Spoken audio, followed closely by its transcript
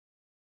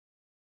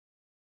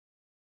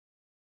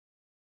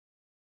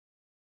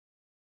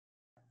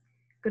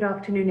Good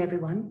afternoon,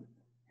 everyone.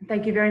 And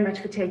thank you very much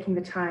for taking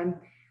the time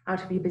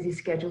out of your busy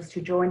schedules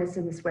to join us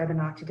in this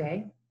webinar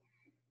today.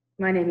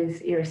 My name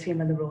is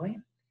Iracema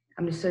Leroi.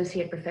 I'm an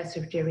Associate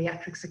Professor of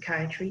Geriatric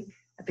Psychiatry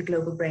at the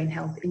Global Brain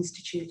Health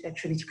Institute at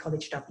Trinity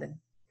College, Dublin.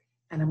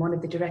 And I'm one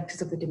of the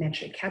directors of the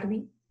Dementia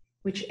Academy,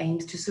 which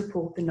aims to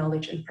support the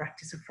knowledge and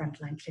practice of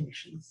frontline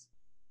clinicians.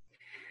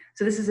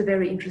 So this is a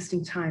very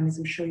interesting time, as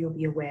I'm sure you'll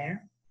be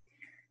aware.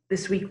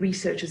 This week,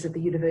 researchers at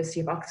the University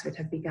of Oxford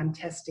have begun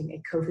testing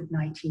a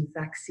COVID-19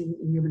 vaccine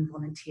in human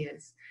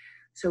volunteers.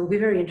 So we'll be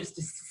very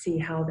interested to see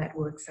how that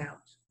works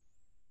out.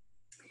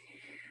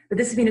 But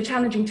this has been a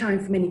challenging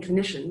time for many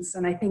clinicians,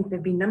 and I think there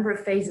have been a number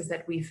of phases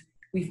that we've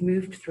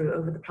moved through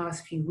over the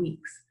past few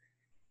weeks.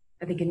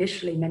 I think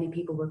initially many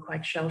people were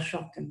quite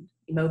shell-shocked and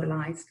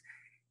immobilized.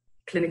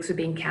 Clinics were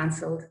being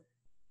cancelled,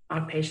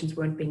 outpatients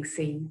weren't being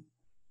seen.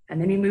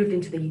 And then we moved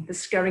into the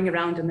scurrying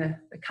around and the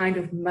kind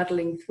of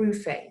muddling through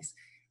phase,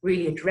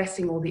 really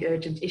addressing all the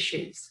urgent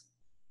issues.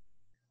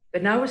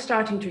 But now we're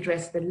starting to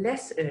address the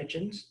less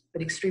urgent,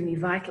 but extremely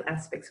vital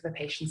aspects of a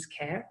patient's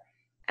care.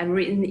 And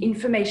we're in the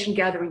information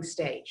gathering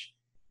stage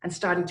and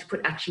starting to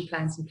put action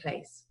plans in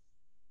place.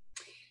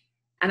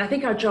 And I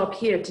think our job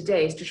here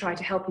today is to try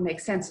to help you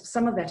make sense of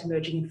some of that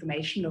emerging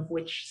information, of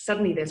which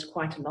suddenly there's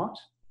quite a lot.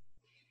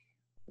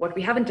 What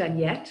we haven't done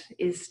yet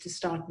is to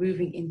start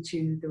moving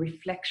into the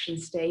reflection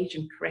stage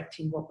and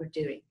correcting what we're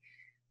doing.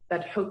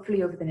 But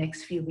hopefully over the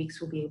next few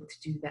weeks, we'll be able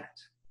to do that.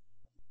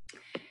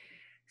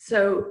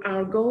 So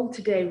our goal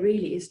today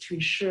really is to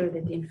ensure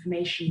that the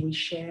information we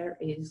share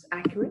is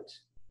accurate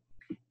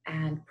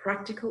and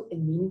practical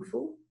and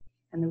meaningful.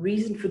 And the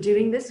reason for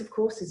doing this, of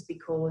course, is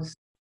because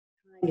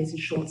time is in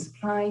short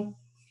supply.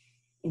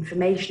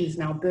 Information is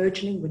now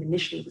burgeoning when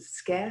initially it was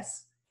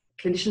scarce.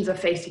 Clinicians are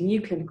facing new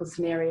clinical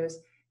scenarios,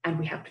 and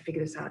we have to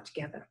figure this out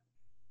together.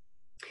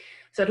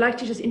 So I'd like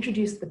to just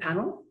introduce the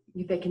panel.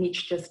 If they can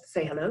each just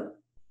say hello.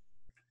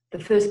 The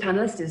first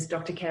panelist is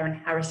Dr.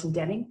 Karen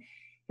Harrison-Denning,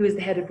 who is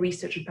the head of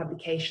research and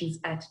publications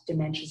at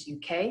Dementia's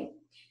UK.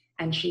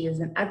 And she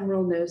is an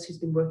Admiral nurse who's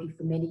been working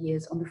for many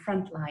years on the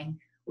front line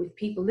with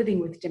people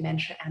living with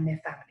dementia and their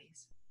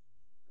families.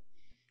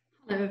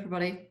 Hello,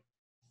 everybody.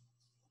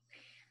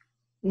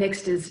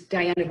 Next is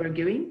Diana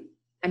Burgui,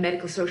 a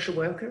medical social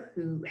worker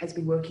who has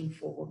been working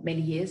for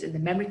many years in the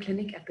memory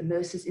clinic at the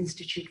Mercer's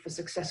Institute for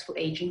Successful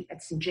Aging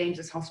at St.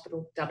 James's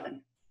Hospital,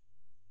 Dublin.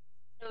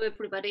 Hello,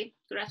 everybody.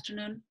 Good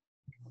afternoon.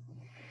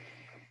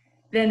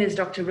 Then there's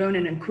Dr.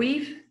 Rónán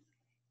O'Caoimh,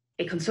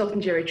 a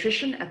consultant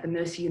geriatrician at the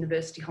Mercer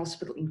University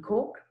Hospital in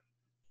Cork.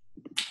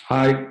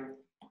 Hi.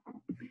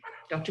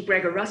 Dr.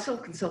 Gregor Russell,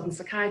 consultant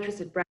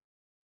psychiatrist at Bradford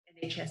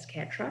NHS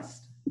Care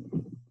Trust.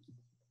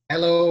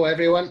 Hello,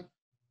 everyone.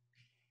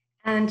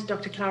 And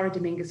Dr. Clara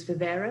Domínguez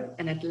Vivero,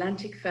 an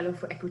Atlantic Fellow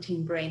for Equity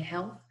in Brain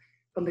Health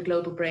from the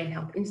Global Brain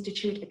Health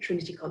Institute at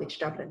Trinity College,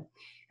 Dublin.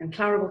 And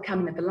Clara will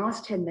come in at the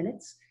last 10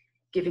 minutes,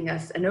 giving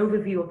us an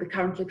overview of the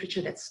current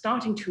literature that's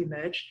starting to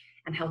emerge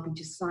and helping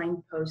to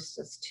signpost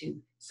us to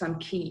some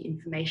key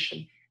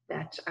information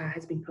that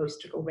has been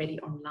posted already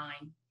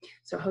online.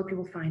 So I hope you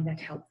will find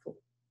that helpful.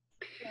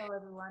 Hello,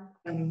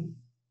 everyone.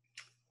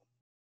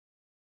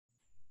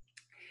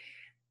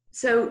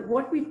 So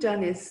what we've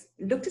done is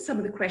looked at some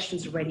of the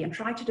questions already and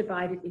tried to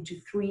divide it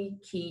into three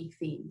key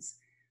themes.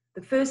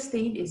 The first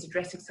theme is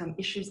addressing some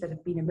issues that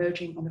have been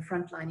emerging on the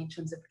front line in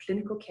terms of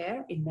clinical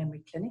care in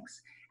memory clinics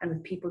and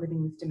with people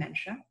living with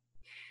dementia.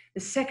 The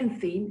second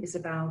theme is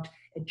about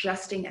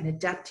adjusting and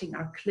adapting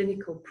our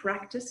clinical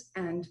practice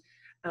and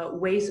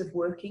ways of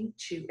working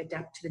to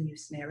adapt to the new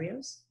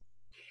scenarios.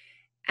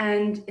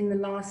 And in the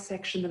last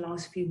section, the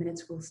last few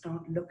minutes, we'll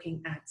start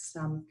looking at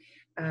some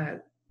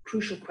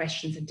crucial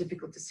questions and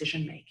difficult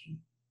decision-making.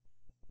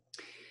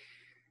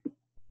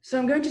 So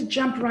I'm going to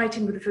jump right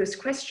in with the first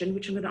question,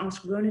 which I'm going to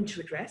ask Rónán to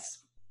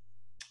address.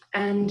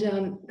 And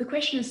the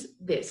question is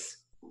this: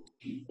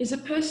 is a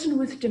person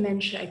with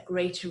dementia at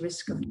greater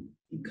risk of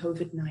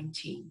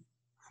COVID-19?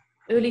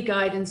 Early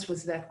guidance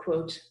was that,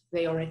 quote,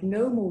 they are at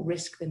no more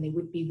risk than they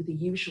would be with the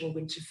usual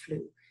winter flu.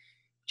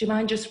 Do you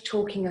mind just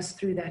talking us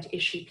through that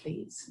issue,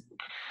 please?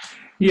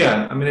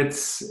 Yeah, I mean,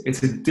 it's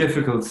a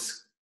difficult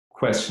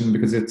question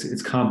because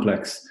it's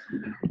complex.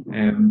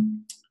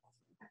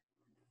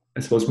 I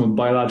suppose from a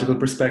biological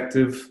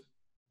perspective,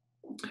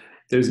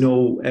 there's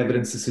no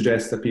evidence to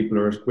suggest that people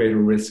are at greater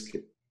risk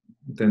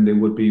than they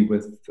would be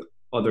with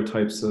other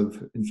types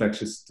of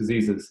infectious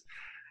diseases.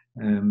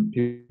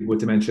 People with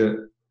dementia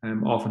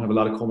often have a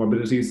lot of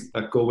comorbidities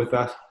that go with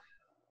that,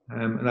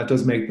 and that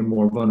does make them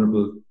more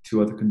vulnerable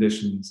to other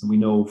conditions. And we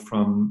know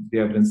from the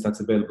evidence that's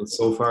available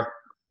so far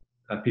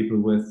that people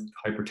with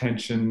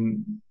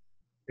hypertension,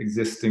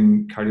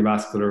 existing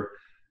cardiovascular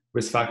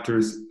risk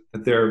factors,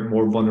 that they're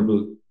more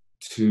vulnerable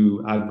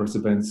to adverse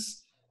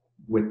events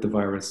with the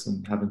virus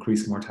and have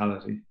increased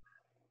mortality.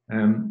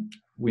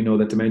 We know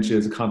that dementia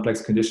is a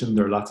complex condition.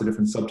 There are lots of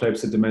different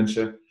subtypes of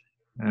dementia.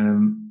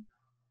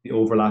 The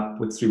overlap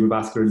with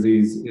cerebrovascular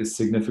disease is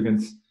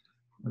significant.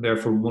 And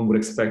therefore, one would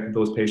expect that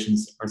those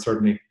patients are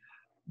certainly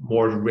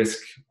more at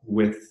risk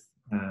with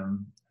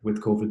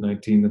with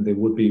COVID-19 than they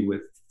would be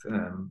with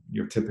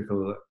your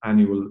typical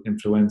annual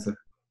influenza.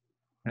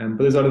 But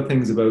there's other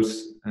things about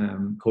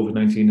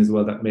COVID-19 as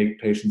well that make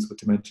patients with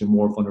dementia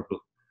more vulnerable.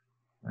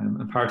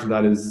 And part of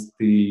that is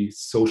the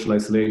social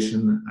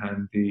isolation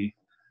and the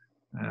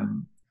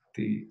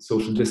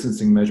social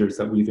distancing measures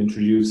that we've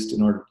introduced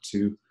in order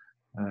to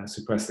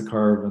suppress the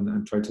curve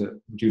and try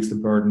to reduce the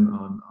burden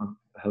on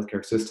the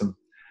healthcare system.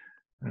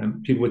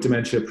 People with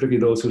dementia, particularly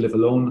those who live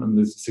alone, and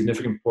there's a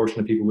significant proportion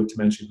of people with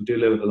dementia who do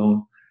live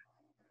alone,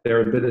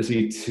 their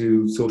ability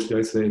to socially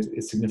isolate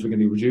is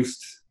significantly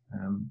reduced.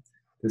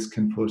 This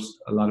can put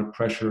a lot of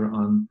pressure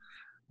on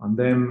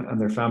them and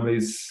their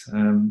families.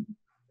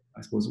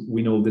 I suppose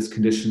we know this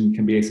condition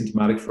can be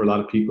asymptomatic for a lot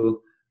of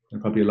people. There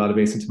are probably a lot of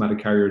asymptomatic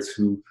carriers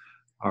who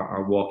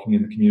are walking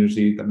in the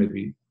community that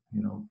maybe,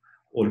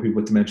 older people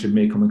with dementia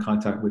may come in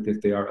contact with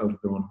if they are out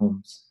of their own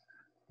homes.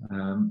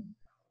 And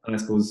I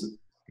suppose,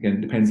 again,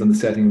 it depends on the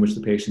setting in which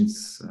the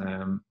patients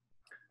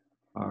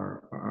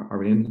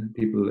are in.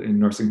 People in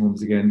nursing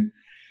homes, again,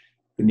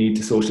 the need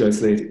to socially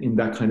isolate in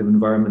that kind of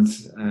environment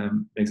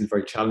makes it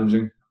very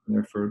challenging. And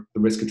therefore, the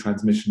risk of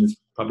transmission is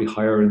probably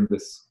higher in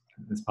this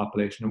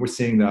population. And we're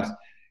seeing that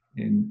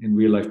in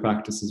real life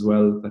practice as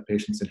well, that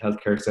patients in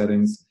healthcare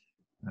settings,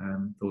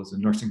 those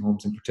in nursing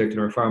homes in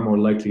particular, are far more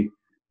likely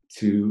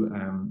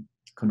to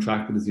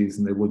contract the disease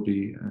than they would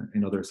be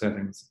in other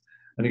settings.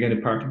 And again,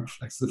 it partly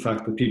reflects the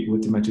fact that people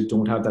with dementia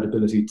don't have that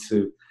ability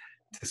to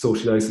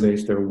socially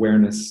isolate. Their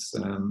awareness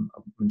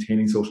of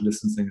maintaining social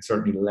distancing is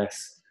certainly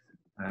less.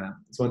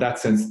 So in that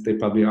sense, they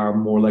probably are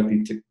more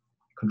likely to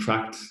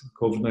contract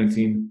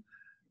COVID-19.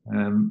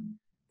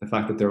 The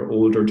fact that they're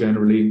older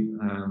generally,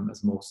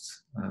 as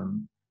most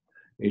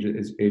age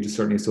is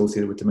certainly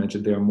associated with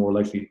dementia, they are more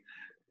likely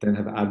then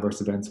have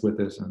adverse events with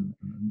it, and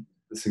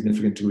the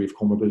significant degree of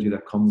comorbidity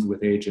that comes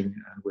with aging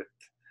and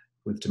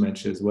with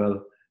dementia as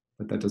well.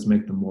 But that does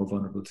make them more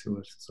vulnerable to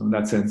it. So in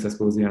that sense, I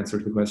suppose the answer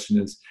to the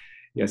question is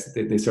yes,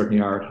 they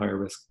certainly are at higher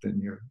risk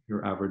than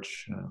your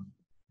average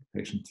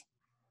patient.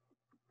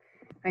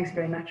 Thanks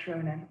very much,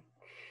 Rónán.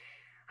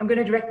 I'm going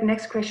to direct the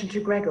next question to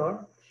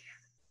Gregor.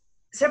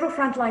 Several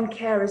frontline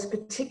carers,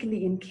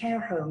 particularly in care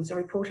homes, are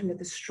reporting that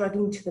they're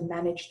struggling to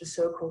manage the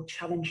so-called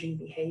challenging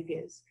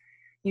behaviors,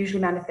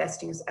 usually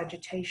manifesting as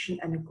agitation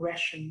and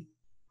aggression.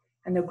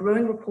 And there are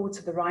growing reports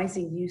of the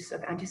rising use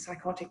of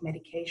antipsychotic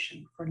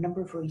medication for a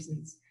number of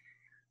reasons.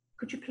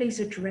 Could you please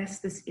address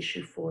this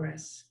issue for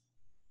us?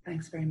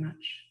 Thanks very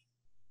much.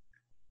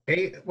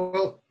 Okay,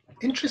 well,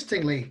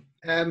 interestingly,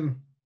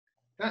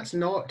 that's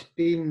not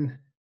been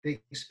the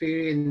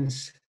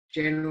experience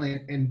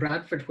generally in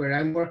Bradford, where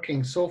I'm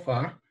working so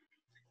far.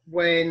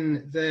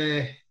 When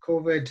the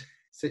COVID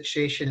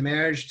situation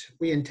emerged,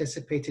 we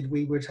anticipated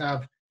we would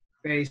have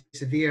very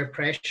severe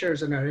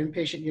pressures on our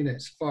inpatient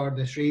units for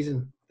this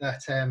reason,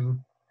 that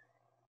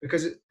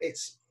because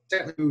it's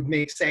certainly would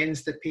make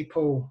sense that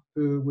people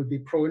who would be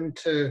prone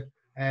to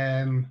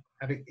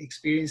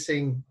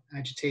experiencing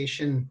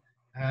agitation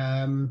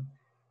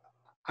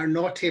are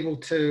not able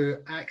to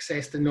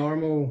access the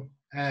normal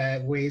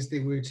ways they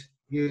would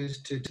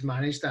use to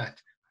manage that,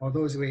 or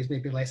those ways may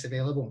be less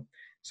available.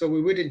 So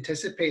we would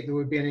anticipate there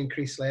would be an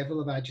increased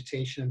level of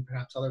agitation and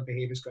perhaps other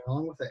behaviours going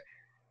along with it.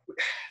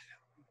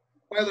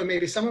 While there may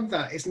be some of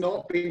that, it's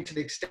not been to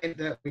the extent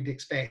that we'd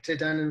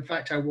expected, and in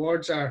fact our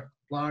wards are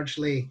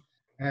largely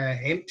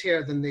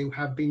emptier than they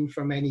have been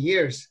for many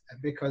years,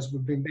 because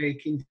we've been very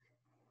keen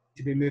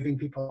to be moving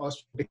people to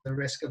hospital with the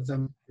risk of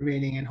them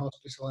remaining in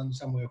hospital in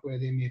somewhere where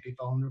they may be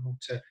vulnerable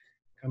to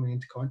coming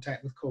into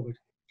contact with COVID.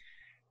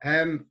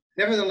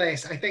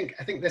 Nevertheless, I think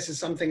this is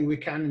something we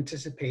can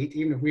anticipate,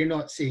 even if we're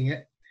not seeing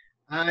it.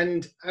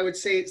 And I would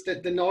say it's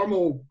that the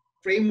normal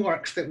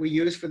frameworks that we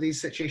use for these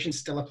situations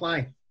still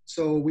apply.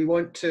 So we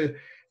want to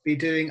be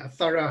doing a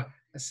thorough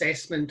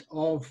assessment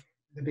of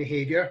the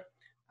behaviour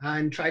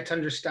and try to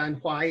understand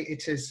why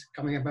it is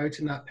coming about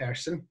in that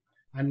person,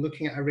 and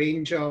looking at a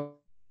range of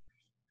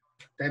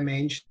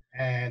dimensions,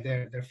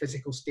 their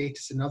physical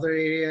status in other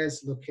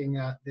areas, looking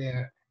at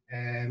their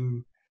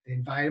the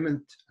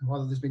environment and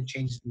whether there's been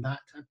changes in that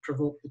to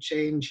provoke the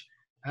change,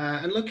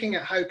 and looking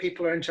at how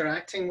people are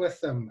interacting with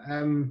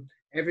them.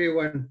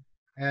 Everyone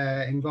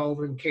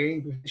involved in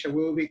caring with dementia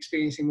will be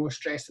experiencing more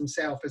stress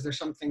themselves. Is there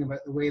something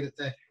about the way that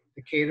the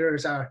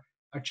carers are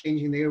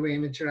changing their way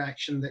of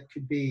interaction that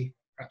could be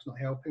perhaps not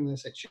helping the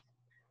situation?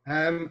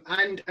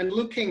 And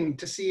looking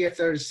to see if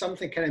there's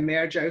something can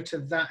emerge out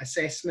of that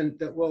assessment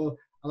that will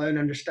allow an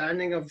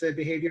understanding of the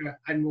behaviour,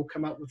 and will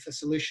come up with a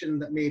solution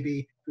that may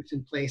be put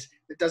in place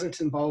that doesn't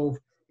involve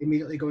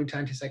immediately going to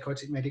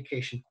antipsychotic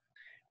medication.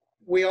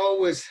 We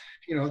always,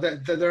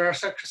 there are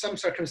some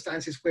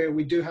circumstances where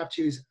we do have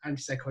to use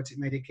antipsychotic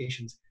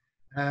medications,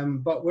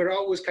 but we're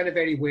always kind of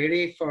very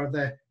wary for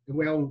the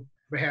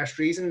well-rehearsed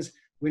reasons.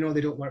 We know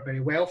they don't work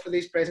very well for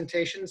these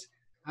presentations,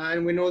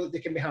 and we know that they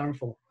can be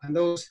harmful, and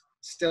those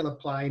still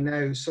apply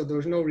now. So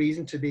there's no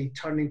reason to be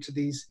turning to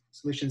these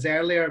solutions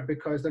earlier,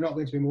 because they're not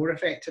going to be more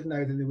effective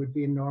now than they would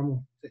be in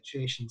normal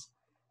situations.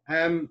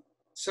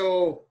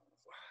 So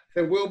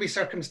there will be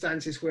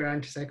circumstances where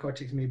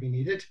antipsychotics may be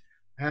needed,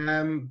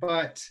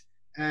 but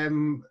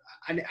an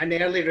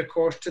early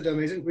recourse to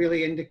them isn't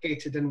really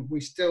indicated, and we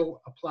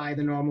still apply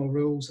the normal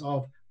rules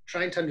of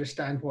trying to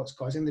understand what's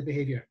causing the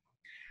behaviour.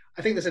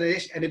 I think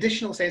there's an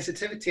additional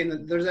sensitivity,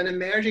 and there's an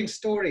emerging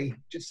story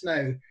just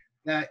now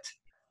that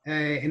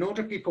in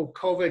older people,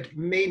 COVID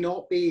may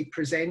not be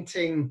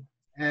presenting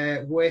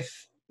with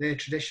the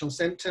traditional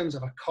symptoms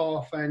of a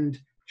cough and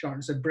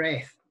shortness of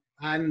breath,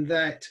 and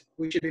that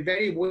we should be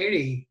very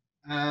wary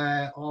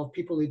of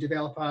people who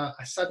develop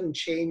a sudden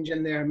change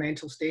in their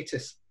mental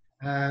status,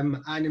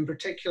 and in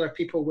particular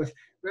people with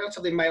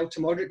relatively mild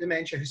to moderate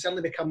dementia who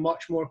suddenly become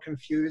much more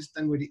confused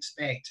than we'd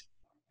expect.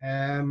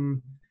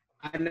 And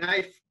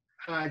I've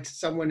had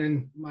someone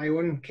in my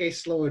own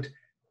caseload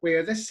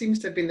where this seems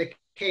to have been the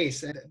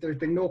case. There's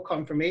been no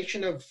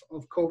confirmation of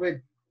COVID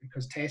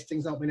because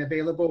testing's not been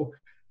available,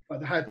 but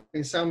there had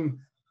been some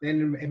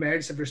then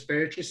emergence of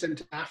respiratory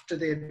symptoms after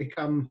they had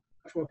become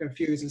much more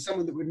confused, and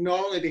someone that would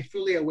normally be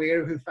fully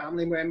aware of who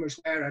family members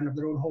were and of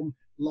their own home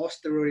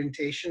lost their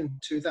orientation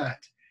to that.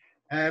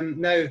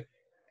 Now,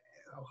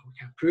 we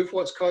can't prove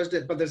what's caused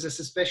it, but there's a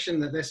suspicion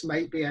that this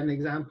might be an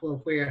example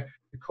of where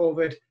the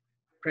COVID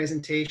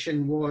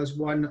presentation was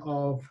one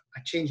of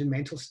a change in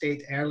mental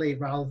state early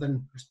rather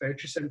than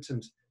respiratory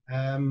symptoms.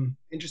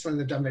 Interestingly,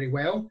 they've done very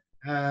well,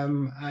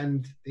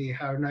 and they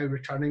are now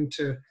returning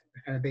to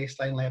a kind of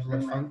baseline level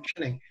of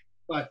functioning.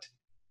 But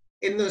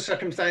in those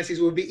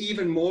circumstances, we'll be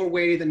even more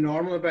wary than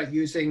normal about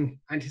using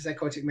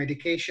antipsychotic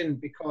medication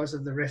because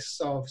of the risks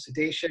of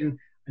sedation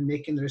and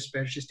making the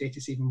respiratory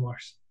status even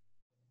worse.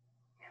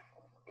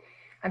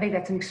 I think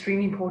that's an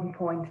extremely important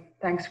point.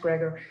 Thanks,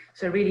 Gregor.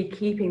 So really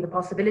keeping the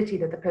possibility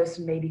that the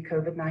person may be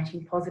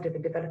COVID-19 positive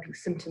and developing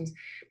symptoms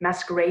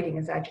masquerading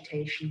as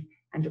agitation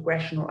and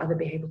aggression or other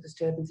behavioral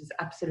disturbance is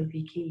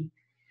absolutely key.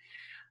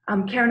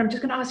 Karen, I'm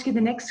just going to ask you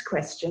the next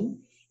question.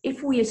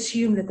 If we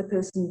assume that the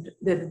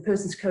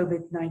person's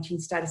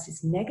COVID-19 status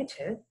is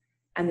negative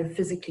and they're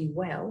physically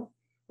well,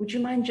 would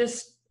you mind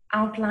just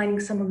outlining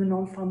some of the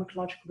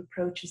non-pharmacological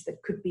approaches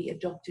that could be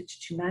adopted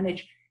to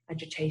manage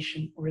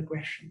agitation or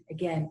aggression?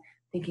 Again,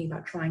 thinking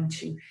about trying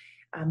to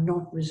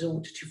not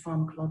resort to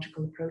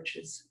pharmacological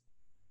approaches.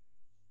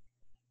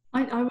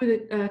 I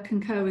would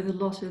concur with a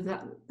lot of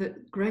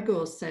that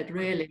Gregor said,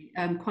 really.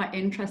 Quite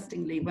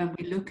interestingly, when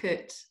we look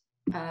at,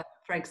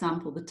 for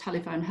example, the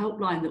telephone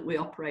helpline that we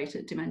operate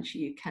at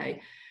Dementia UK,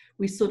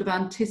 we sort of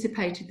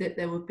anticipated that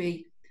there would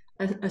be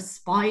a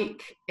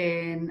spike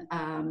in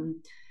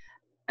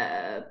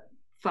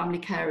family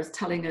carers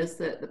telling us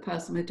that the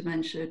person with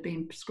dementia had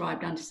been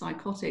prescribed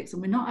antipsychotics,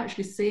 and we're not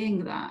actually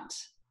seeing that,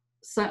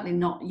 certainly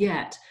not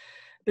yet.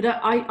 But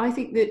I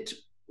think that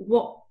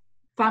what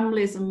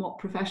families and what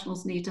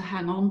professionals need to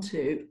hang on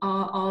to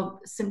are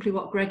simply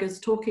what Gregor's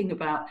talking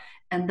about,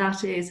 and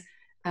that is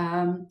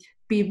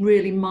be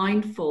really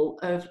mindful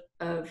of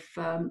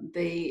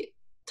the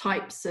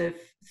types of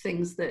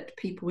things that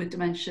people with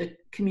dementia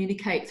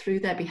communicate through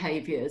their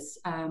behaviours,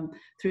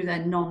 through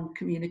their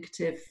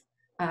non-communicative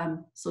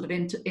sort of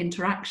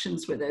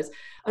interactions with us.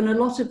 And a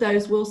lot of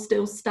those will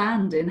still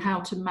stand in how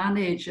to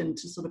manage and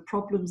to sort of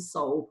problem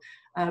solve,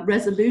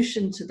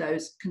 resolution to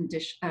those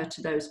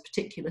to those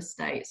particular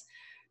states.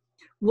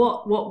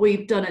 What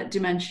we've done at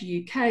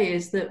Dementia UK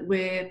is that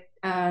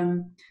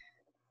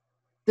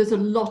there's a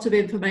lot of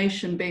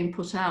information being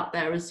put out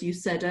there, as you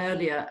said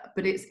earlier,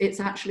 but it's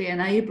actually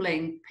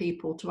enabling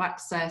people to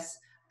access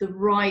the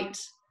right,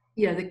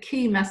 the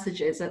key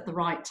messages at the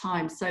right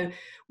time. So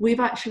we've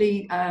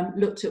actually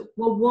looked at,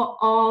 well, what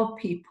are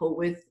people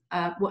with,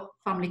 what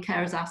family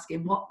carers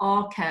asking? What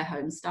are care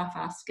home staff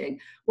asking?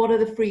 What are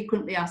the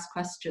frequently asked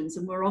questions?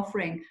 And we're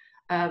offering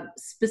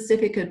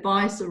specific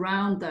advice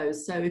around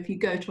those. So if you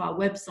go to our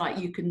website,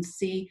 you can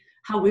see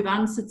how we've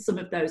answered some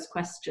of those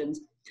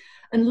questions.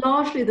 And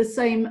largely the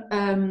same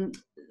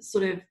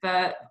sort of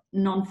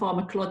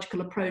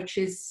non-pharmacological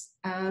approaches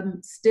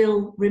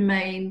still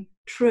remain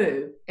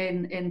true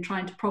in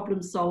trying to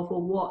problem solve,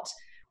 or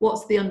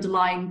what's the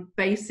underlying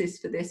basis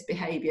for this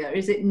behaviour?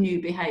 Is it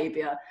new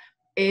behaviour?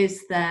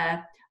 Is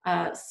there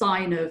a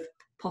sign of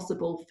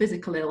possible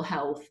physical ill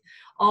health?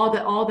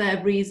 Are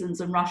there reasons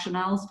and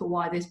rationales for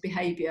why this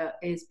behaviour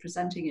is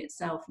presenting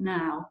itself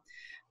now?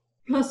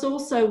 Plus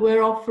also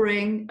we're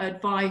offering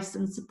advice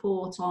and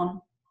support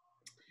on,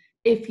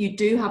 if you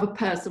do have a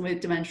person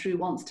with dementia who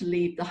wants to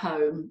leave the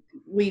home,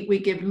 we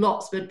give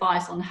lots of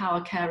advice on how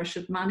a carer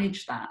should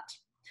manage that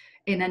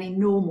in any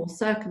normal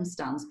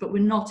circumstance, but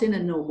we're not in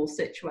a normal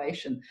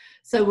situation.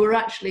 So we're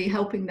actually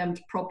helping them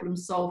to problem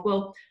solve.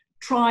 Well,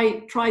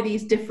 try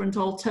these different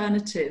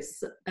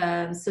alternatives,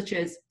 such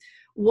as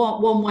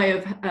one way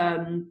of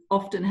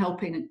often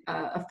helping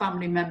a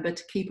family member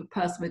to keep a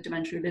person with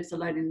dementia who lives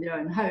alone in their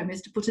own home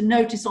is to put a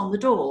notice on the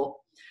door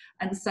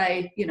and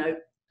say,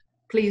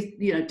 please,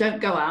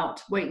 don't go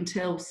out, wait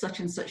until such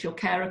and such your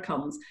carer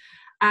comes.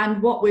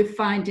 And what we're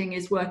finding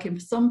is working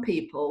for some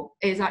people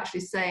is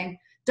actually saying,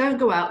 don't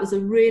go out, there's a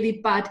really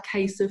bad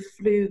case of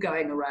flu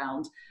going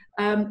around.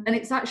 And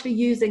it's actually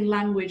using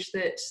language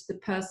that the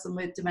person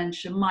with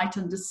dementia might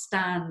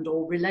understand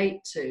or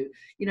relate to.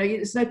 You know,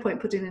 there's no point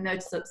putting a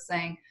notice up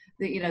saying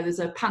that, you know, there's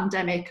a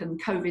pandemic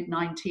and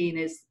COVID-19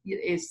 is,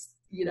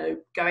 you know,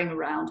 going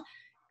around.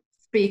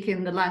 Speak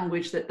in the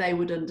language that they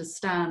would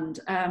understand.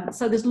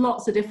 So there's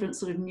lots of different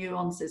sort of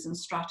nuances and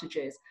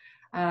strategies.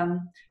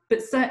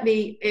 But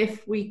certainly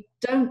if we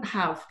don't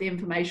have the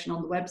information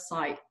on the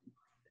website,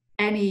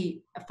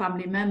 any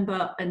family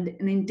member and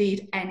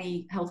indeed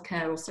any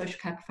healthcare or social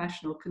care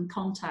professional can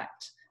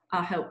contact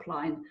our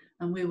helpline,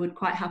 and we would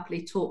quite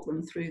happily talk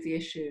them through the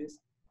issues.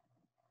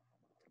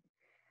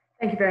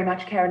 Thank you very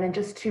much, Karen. And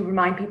just to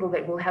remind people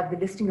that we'll have the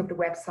listing of the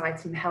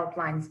websites and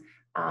helplines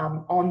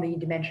on the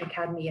Dementia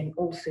Academy, and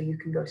also you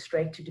can go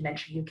straight to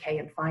Dementia UK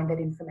and find that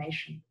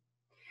information.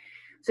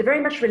 So very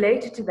much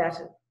related to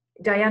that,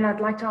 Diana, I'd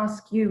like to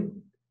ask you,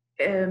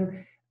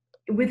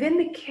 within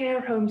the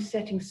care home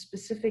setting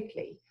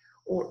specifically,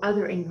 or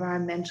other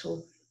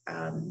environmental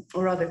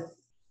or other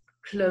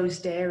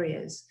closed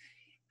areas,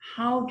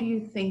 how do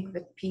you think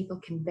that people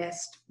can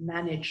best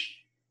manage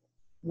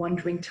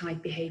wandering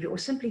type behavior, or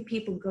simply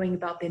people going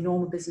about their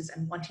normal business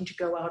and wanting to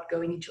go out,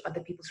 going into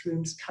other people's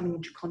rooms, coming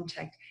into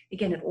contact?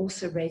 Again, it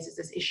also raises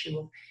this issue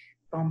of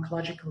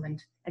pharmacological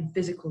and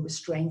physical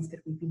restraints that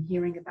we've been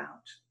hearing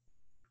about,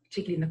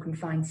 particularly in the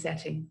confined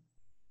setting.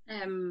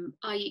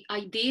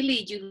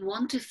 Ideally, you'd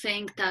want to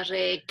think that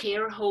a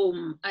care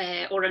home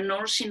or a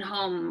nursing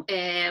home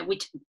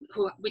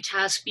which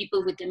has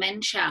people with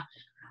dementia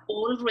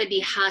already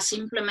has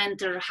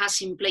implemented or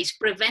has in place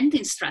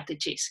preventing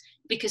strategies,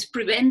 because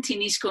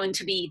preventing is going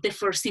to be the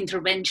first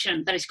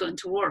intervention that is going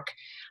to work.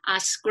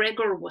 As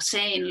Gregor was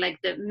saying, like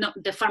the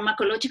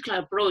pharmacological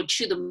approach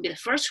shouldn't be the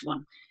first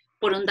one.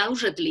 But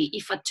undoubtedly,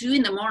 if at 2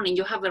 in the morning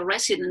you have a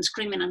resident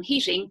screaming and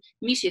hitting,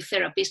 music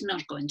therapy is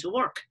not going to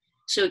work.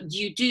 So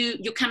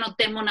you cannot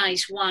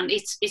demonize one.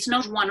 It's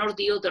not one or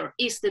the other.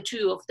 It's the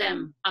two of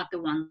them at the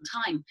one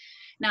time.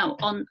 Now,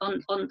 on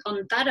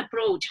that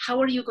approach, how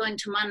are you going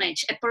to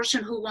manage a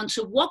person who wants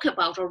to walk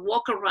about or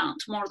walk around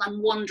more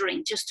than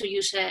wandering, just to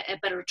use a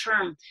better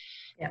term?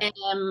 Yeah.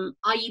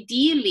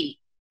 Ideally,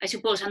 I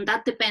suppose, and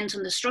that depends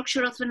on the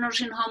structure of the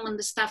nursing home and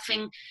the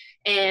staffing,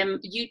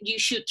 you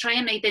should try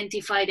and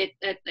identify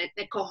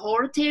the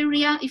cohort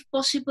area, if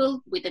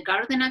possible, with a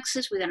garden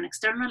access, with an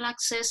external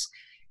access,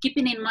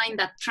 keeping in mind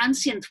that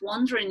transient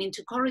wandering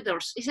into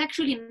corridors is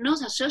actually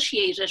not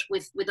associated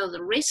with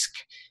other risk,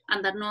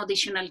 and that no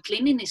additional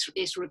cleaning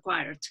is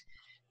required.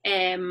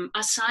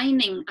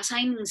 Assigning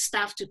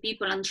staff to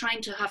people and trying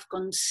to have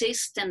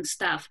consistent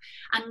staff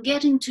and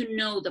getting to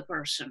know the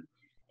person.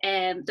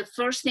 The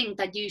first thing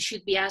that you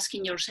should be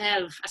asking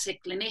yourself as a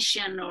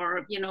clinician,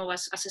 or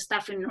as a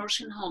staff in a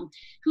nursing home,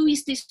 who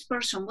is this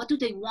person? What do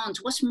they want?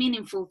 What's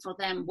meaningful for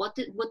them? What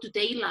do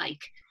they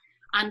like?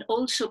 And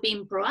also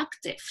being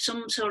proactive,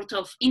 some sort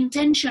of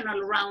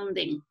intentional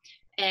rounding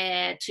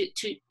I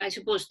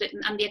suppose,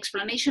 and the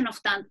explanation of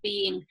that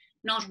being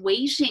not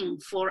waiting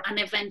for an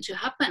event to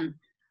happen,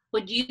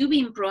 but you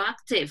being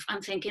proactive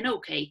and thinking,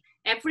 okay,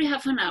 every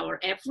half an hour,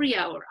 every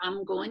hour,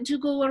 I'm going to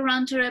go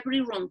around to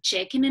every room,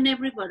 checking in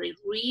everybody,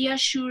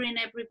 reassuring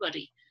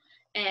everybody.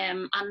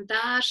 And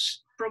that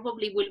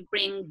probably will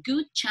bring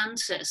good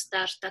chances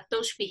that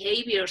those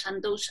behaviors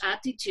and those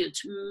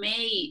attitudes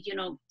may,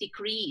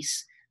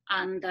 decrease,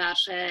 and that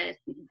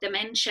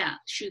dementia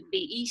should be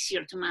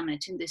easier to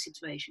manage in this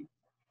situation.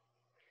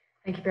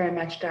 Thank you very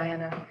much,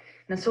 Diana.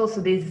 And it's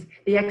also the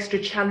extra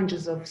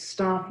challenges of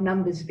staff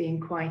numbers being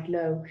quite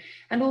low,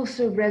 and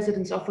also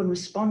residents often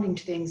responding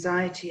to the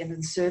anxiety and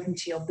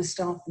uncertainty of the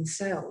staff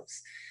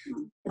themselves.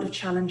 A lot of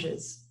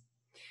challenges.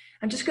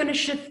 I'm just going to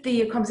shift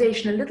the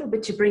conversation a little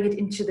bit to bring it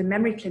into the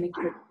memory clinic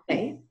for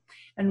today.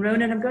 And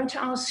Rónán, I'm going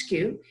to ask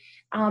you,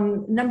 a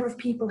number of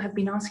people have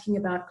been asking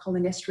about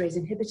cholinesterase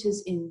inhibitors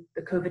in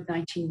the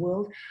COVID-19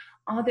 world.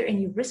 Are there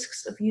any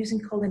risks of using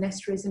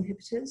cholinesterase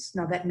inhibitors?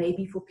 Now, that may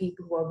be for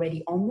people who are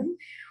already on them,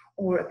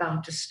 or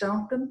about to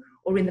start them,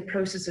 or in the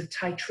process of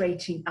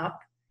titrating up,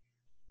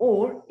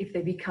 or if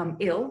they become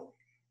ill,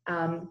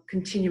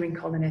 continuing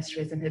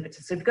cholinesterase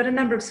inhibitors. So we've got a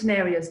number of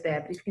scenarios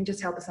there, but if you can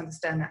just help us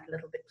understand that a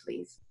little bit,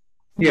 please.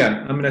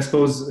 Yeah, I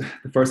suppose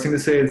the first thing to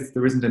say is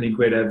there isn't any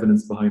great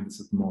evidence behind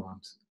this at the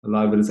moment. A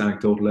lot of it is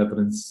anecdotal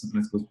evidence, and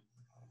I suppose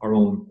our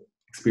own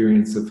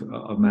experience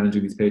of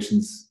managing these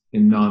patients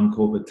in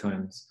non-COVID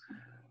times.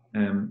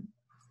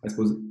 I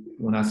suppose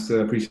one has to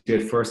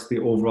appreciate first the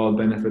overall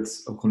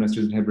benefits of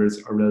cholinesterase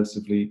inhibitors are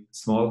relatively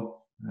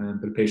small,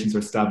 but the patients are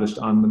established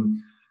on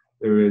them.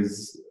 There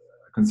is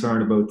a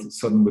concern about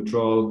sudden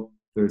withdrawal.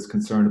 There's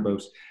concern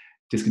about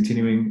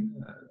discontinuing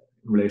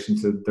in relation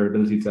to their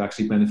ability to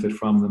actually benefit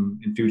from them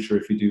in future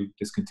if you do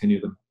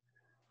discontinue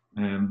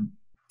them.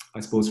 I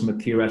suppose from a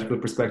theoretical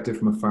perspective,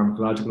 from a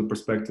pharmacological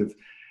perspective,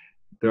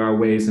 there are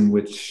ways in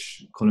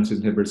which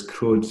cholinesterase inhibitors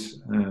could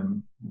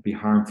be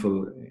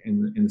harmful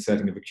in the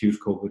setting of acute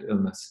COVID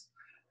illness.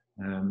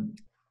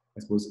 I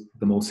suppose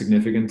the most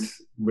significant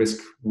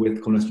risk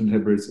with cholinesterase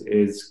inhibitors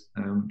is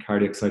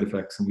cardiac side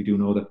effects, and we do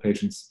know that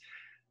patients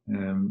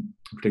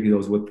particularly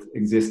those with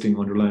existing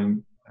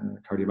underlying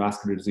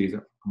cardiovascular disease,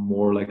 are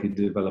more likely to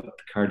develop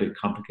cardiac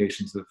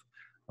complications of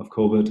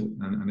COVID,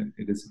 and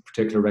it is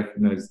particularly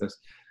recognized that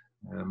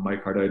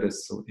myocarditis,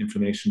 so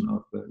inflammation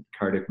of the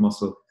cardiac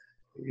muscle,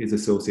 is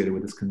associated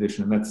with this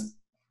condition, and that's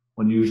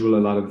unusual. A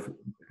lot of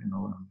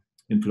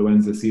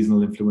influenza,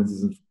 seasonal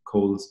influenzas and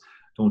colds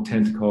don't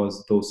tend to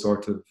cause those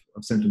sort of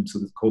symptoms. So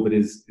that COVID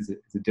is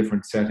a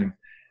different setting,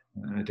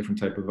 a different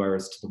type of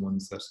virus to the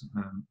ones that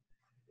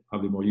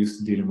probably more used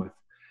to dealing with.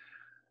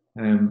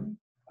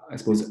 I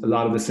suppose a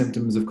lot of the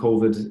symptoms of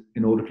COVID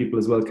in older people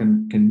as well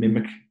can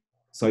mimic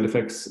side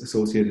effects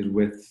associated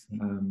with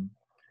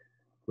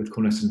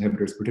cholinesterase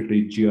inhibitors,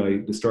 particularly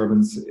GI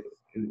disturbance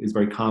is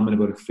very common.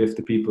 About a fifth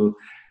of people,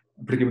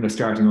 particularly when they're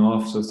starting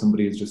off, so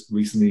somebody is just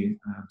recently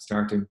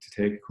starting to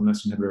take a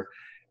cholinesterase inhibitor,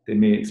 they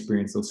may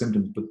experience those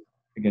symptoms, but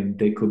again,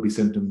 they could be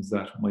symptoms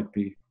that might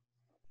be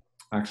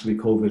actually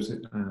COVID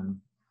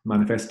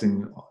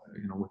manifesting,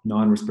 with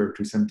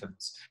non-respiratory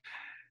symptoms.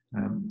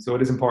 So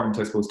it is important,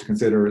 I suppose, to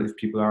consider if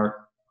people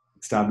are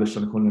established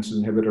on a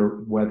cholinesterase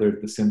inhibitor, whether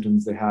the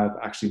symptoms they have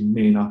actually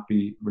may not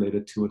be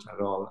related to it at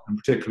all, and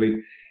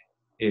particularly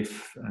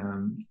if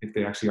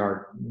they actually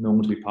are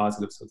known to be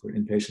positive. So if they're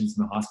inpatients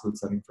in a hospital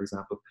setting, for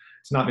example,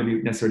 to not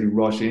maybe necessarily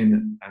rush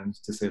in and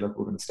to say, look,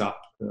 we're going to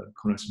stop the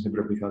cholinesterase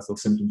inhibitor because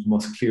those symptoms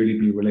must clearly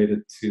be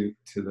related to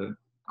the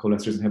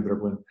cholinesterase inhibitor,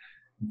 when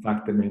in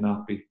fact they may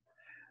not be.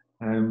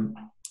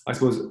 I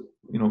suppose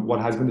what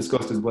has been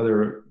discussed is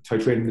whether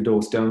titrating the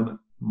dose down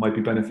might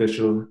be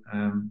beneficial.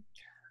 I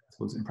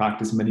suppose in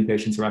practice, many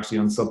patients are actually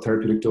on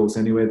subtherapeutic dose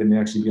anyway. They may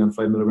actually be on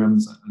 5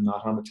 milligrams and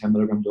not on a 10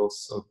 milligram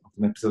dose of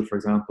Admiral, for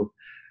example.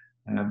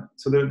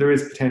 So there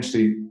is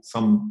potentially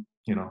some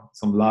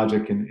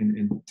logic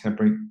in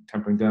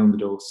tempering down the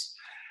dose.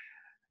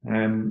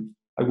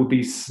 I would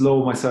be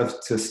slow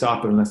myself to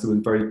stop it unless there was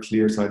very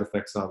clear side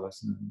effects of it.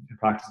 In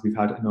practice, we've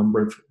had a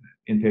number of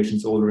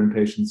older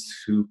inpatients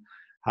who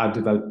have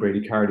developed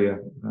bradycardia,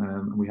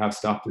 and we have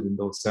stopped it in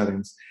those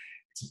settings.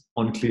 It's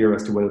unclear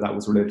as to whether that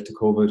was related to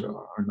COVID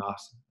or not,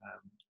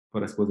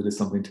 but I suppose it is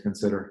something to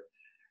consider.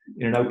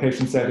 In an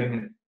outpatient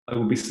setting, I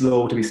would be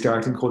slow to be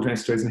starting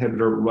cholinesterase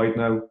inhibitor right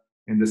now.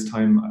 In this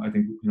time, I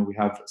think we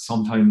have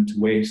some time to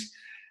wait.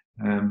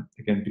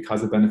 Again,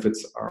 because the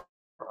benefits are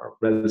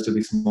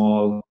relatively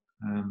small,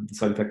 the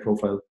side effect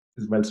profile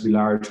is relatively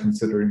large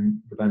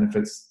considering the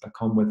benefits that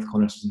come with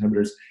cholinesterase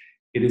inhibitors.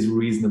 It is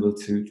reasonable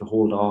to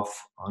hold off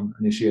on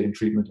initiating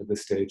treatment at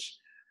this stage.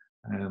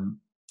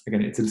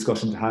 Again, it's a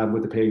discussion to have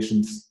with the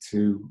patients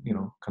to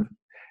kind of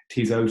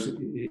tease out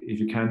if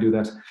you can do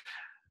that.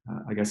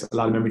 I guess a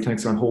lot of memory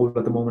clinics are on hold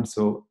at the moment,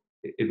 so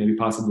it may be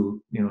possible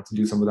to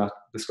do some of that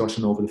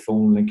discussion over the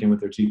phone, link in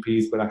with their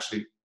GPs, but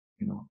actually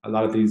a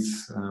lot of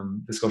these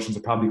discussions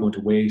are probably going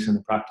to wait. And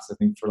in practice, I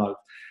think for a lot of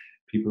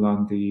people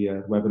on the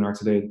webinar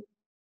today,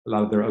 a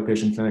lot of their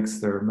outpatient clinics,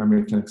 their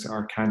memory clinics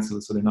are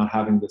cancelled, so they're not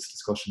having this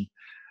discussion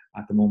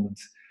at the moment.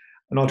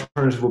 An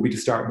alternative would be to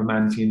start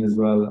memantine as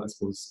well. I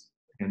suppose,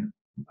 again,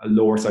 a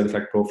lower side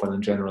effect profile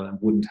in general and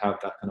wouldn't have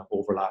that kind of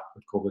overlap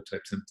with COVID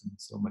type symptoms,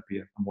 so it might be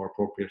a more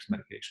appropriate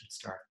medication to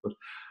start. But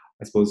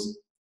I suppose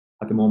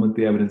at the moment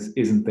the evidence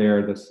isn't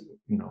there that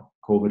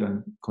COVID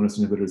and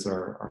cholinesterase inhibitors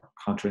are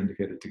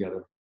contraindicated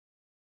together.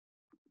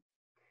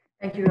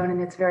 Thank you, Rónán.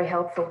 That's very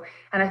helpful.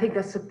 And I think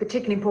that's a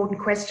particularly important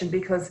question,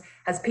 because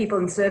as people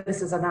and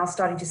services are now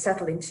starting to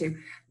settle into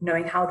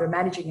knowing how they're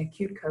managing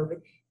acute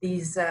COVID,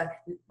 these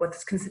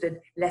what's considered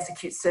less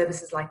acute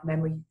services like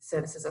memory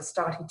services are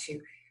starting to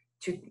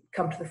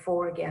come to the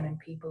fore again, and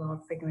people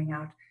are figuring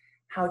out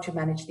how to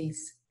manage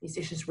these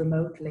issues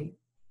remotely.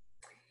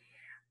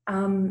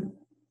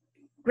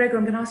 Gregor,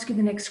 I'm going to ask you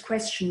the next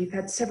question. We've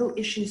had several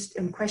issues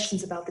and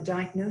questions about the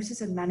diagnosis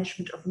and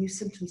management of new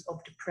symptoms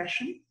of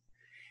depression,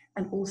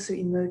 and also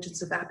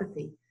emergence of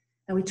apathy.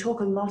 Now, we talk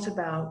a lot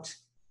about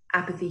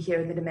apathy here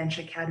in the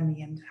Dementia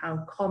Academy and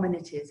how common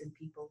it is in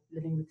people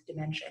living with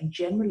dementia and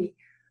generally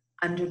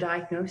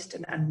underdiagnosed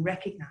and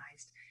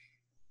unrecognized.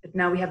 But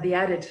now we have the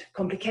added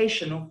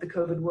complication of the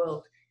COVID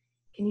world.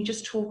 Can you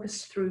just talk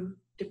us through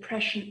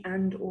depression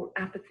and or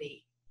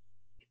apathy,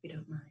 if you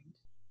don't mind?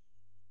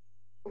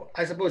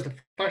 I suppose the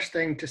first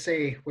thing to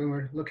say when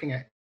we're looking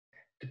at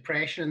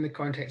depression in the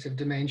context of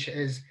dementia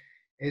is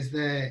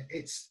that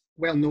it's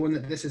well known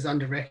that this is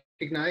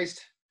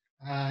under-recognized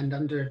and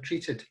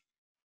under-treated,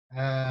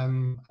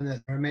 and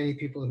that there are many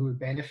people who would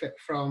benefit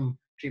from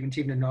treatment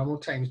even in normal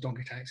times don't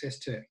get access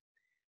to it.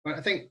 But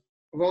I think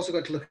we've also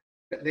got to look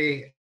at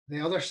the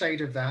other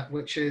side of that,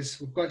 which is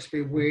we've got to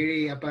be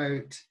wary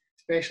about,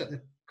 especially at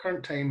the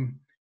current time,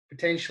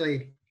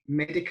 potentially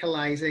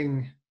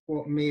medicalizing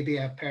what may be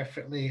a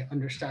perfectly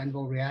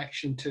understandable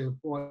reaction to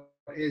what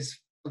is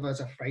of us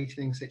a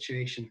frightening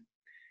situation.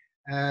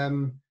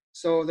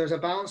 So there's a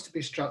balance to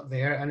be struck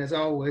there, and as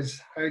always,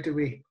 how do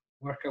we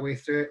work our way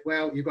through it?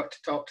 Well, you've got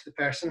to talk to the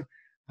person,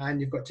 and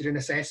you've got to do an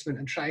assessment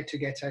and try to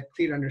get a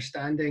clear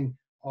understanding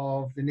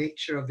of the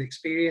nature of the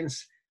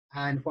experience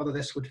and whether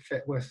this would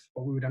fit with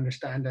what we would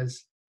understand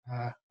as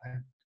a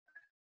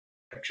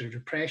picture of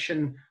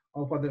depression,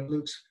 or whether it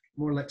looks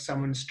more like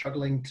someone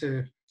struggling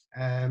to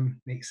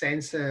make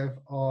sense of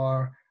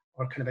or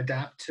kind of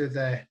adapt to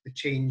the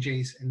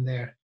changes in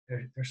their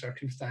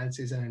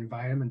circumstances and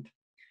environment.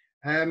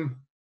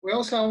 We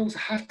also always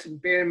have to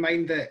bear in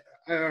mind that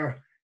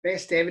our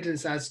best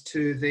evidence as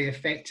to the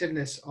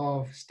effectiveness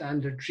of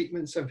standard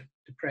treatments of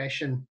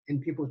depression in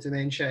people with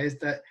dementia is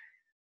that,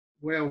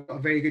 well,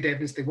 very good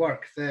evidence they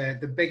work.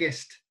 The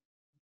biggest,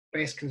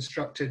 best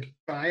constructed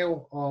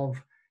trial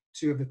of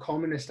two of the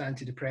commonest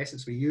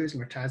antidepressants we use,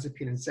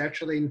 mirtazapine and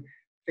sertraline,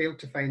 failed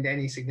to find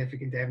any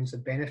significant evidence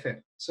of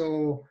benefit.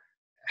 So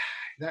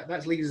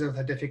that leaves us with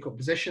a difficult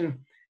position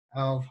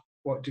of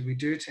what do we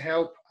do to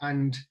help,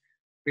 and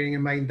bearing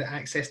in mind that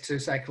access to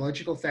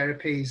psychological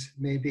therapies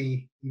may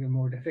be even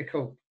more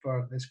difficult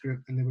for this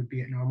group than they would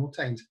be at normal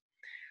times.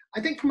 I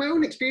think from my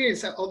own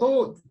experience,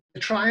 although the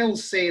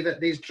trials say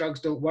that these drugs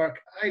don't work,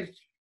 I've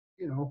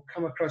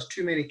come across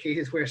too many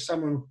cases where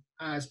someone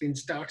has been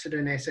started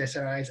on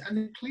SSRIs and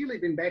they've clearly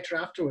been better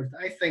afterwards.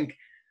 I think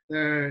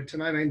to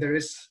my mind,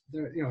 it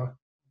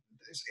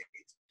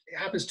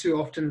happens too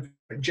often,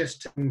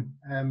 just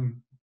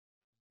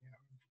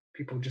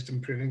people just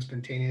improving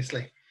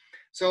spontaneously.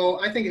 So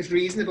I think it's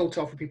reasonable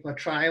to offer people a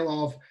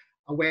trial of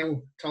a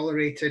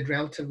well-tolerated,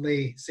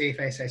 relatively safe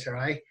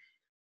SSRI.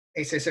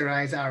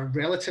 SSRIs are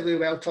relatively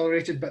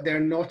well-tolerated, but they're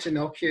not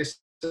innocuous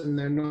and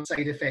they're not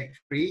side effect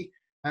free.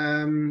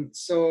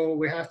 So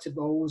we have to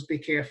always be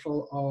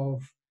careful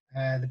of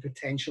the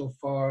potential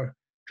for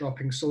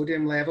dropping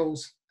sodium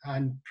levels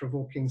and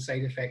provoking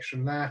side effects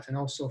from that, and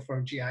also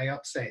for GI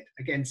upset.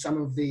 Again,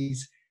 some of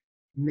these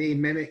may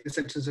mimic the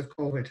symptoms of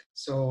COVID.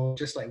 So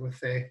just like with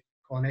the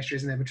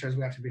cholinesterase inhibitors,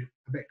 we have to be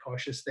a bit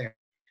cautious there.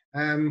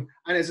 And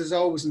as is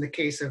always in the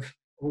case of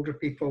older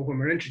people, when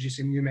we're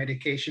introducing new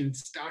medications,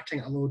 starting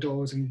at a low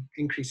dose and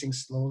increasing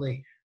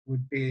slowly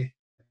would be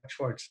the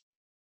watchwords.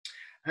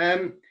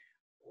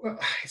 Well,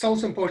 it's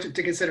also important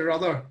to consider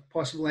other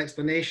possible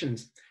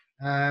explanations,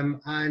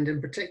 and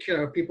in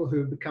particular, people who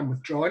have become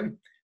withdrawn,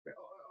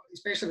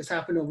 especially if it's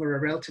happened over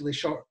a relatively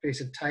short space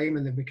of time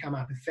and they've become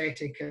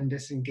apathetic and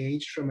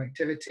disengaged from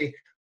activity.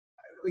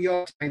 We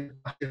often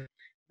find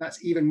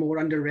that's even more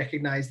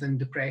under-recognised than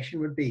depression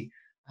would be.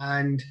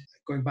 And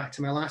going back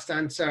to my last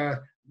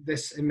answer,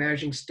 this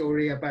emerging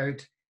story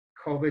about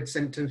COVID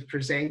symptoms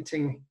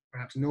presenting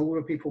perhaps in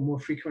older people more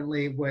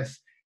frequently with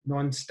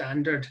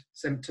non-standard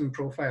symptom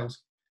profiles.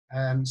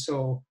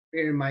 So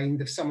bear in mind,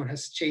 if someone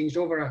has changed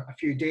over a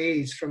few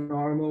days from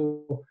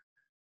normal,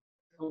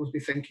 always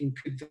be thinking,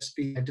 could this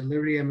be a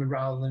delirium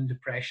rather than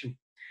depression?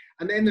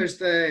 And then there's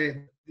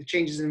the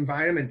changes in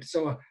environment.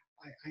 So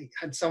I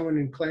had someone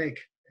in clinic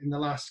in the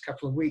last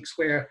couple of weeks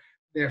where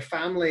their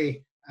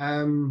family,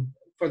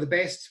 for the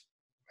best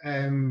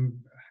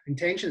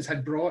intentions,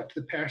 had brought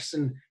the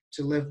person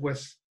to live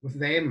with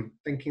them,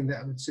 thinking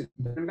that it would suit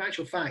them. But in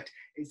actual fact,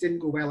 it didn't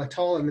go well at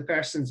all, and the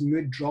person's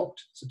mood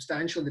dropped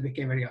substantially. They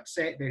became very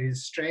upset, very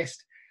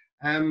distressed.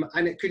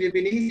 And it could have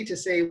been easy to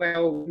say,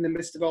 well, in the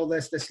midst of all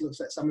this, this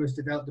looks like someone who's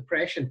developed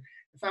depression.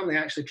 The family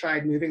actually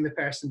tried moving the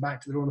person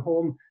back to their own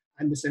home,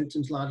 and the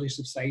symptoms largely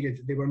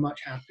subsided. They were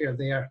much happier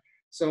there.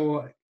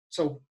 So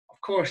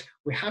of course,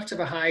 we have to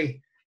have a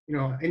high,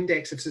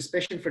 index of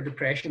suspicion for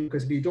depression,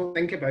 because if you don't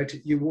think about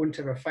it, you won't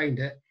ever find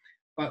it.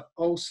 But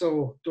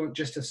also, don't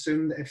just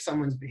assume that if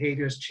someone's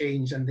behaviours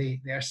change and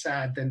they're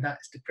sad, then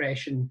that's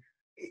depression.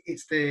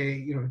 It's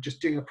just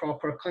doing a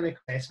proper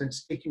clinical assessment,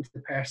 speaking to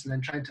the person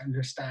and trying to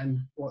understand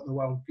what the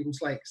world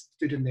feels like,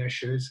 stood in their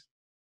shoes.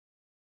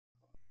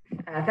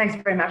 Thanks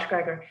very much,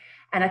 Gregor.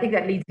 And I think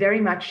that leads very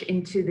much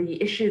into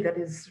the issue that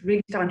is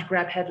really starting to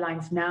grab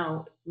headlines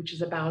now, which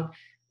is about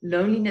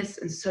loneliness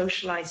and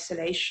social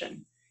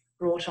isolation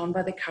brought on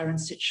by the current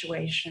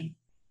situation.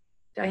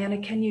 Diana,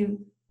 can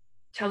you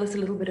tell us a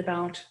little bit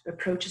about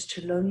approaches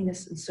to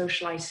loneliness and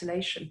social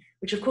isolation,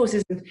 which of course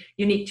isn't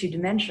unique to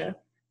dementia,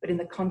 but in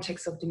the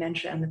context of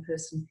dementia and the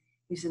person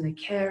who's in the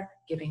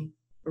caregiving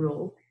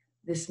role,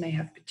 this may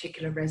have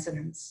particular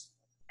resonance.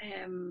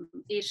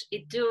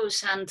 It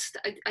does, and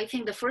I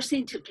think the first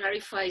thing to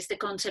clarify is the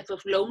concept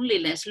of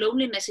loneliness.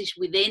 Loneliness is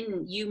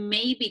within. You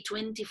may be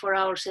 24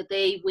 hours a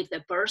day with a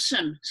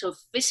person, so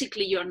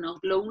physically you're not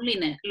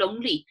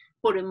lonely,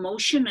 but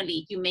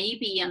emotionally you may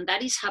be, and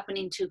that is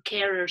happening to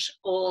carers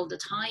all the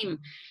time.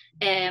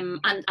 And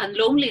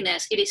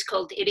loneliness, it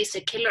is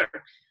a killer.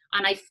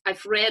 And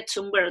I've read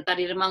somewhere that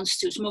it amounts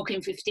to smoking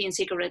 15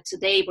 cigarettes a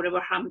day, whatever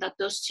harm that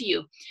does to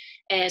you.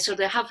 So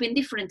there have been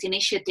different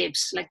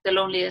initiatives like the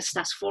Loneliness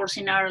Task Force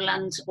in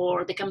Ireland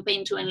or the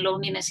Campaign to End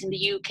Loneliness in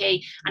the UK,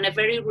 and a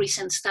very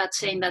recent stat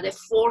saying that a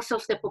fourth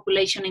of the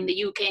population in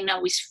the UK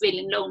now is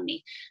feeling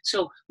lonely.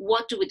 So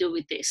what do we do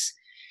with this?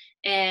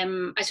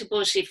 I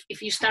suppose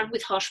if you start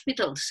with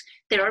hospitals,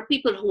 there are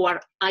people who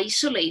are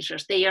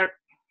isolators. They are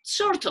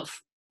sort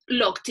of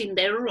locked in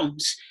their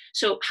rooms.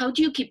 So how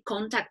do you keep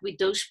contact with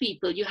those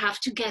people? You have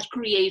to get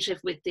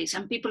creative with this,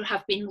 and people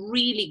have been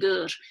really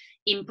good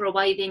in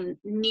providing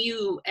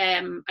new,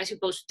 I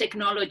suppose,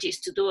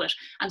 technologies to do it.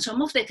 And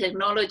some of the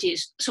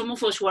technologies, some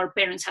of us who are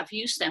parents have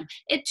used them,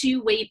 a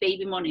two-way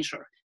baby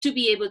monitor, to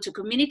be able to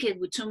communicate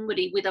with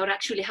somebody without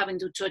actually having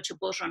to touch a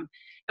button,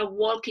 a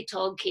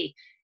walkie-talkie,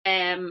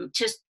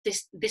 just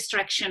this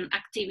distraction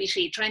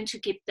activity, trying to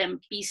keep them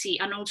busy,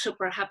 and also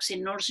perhaps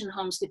in nursing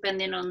homes,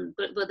 depending on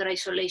whether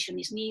isolation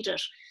is needed.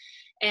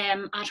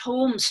 At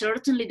home,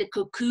 certainly the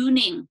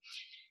cocooning,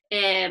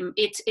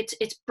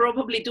 it's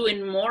probably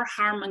doing more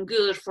harm than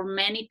good for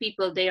many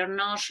people. They are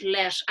not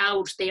let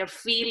out. They are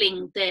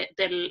feeling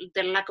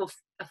the lack of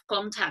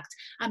contact.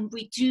 And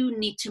we do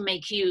need to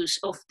make use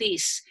of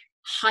this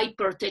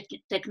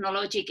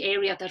hyper-technologic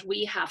area that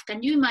we have.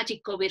 Can you imagine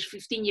COVID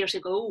 15 years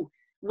ago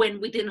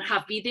when we didn't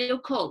have video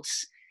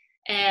calls?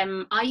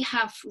 I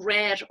have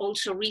read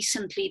also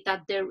recently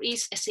that there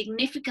is a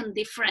significant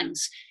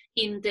difference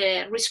in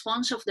the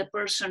response of the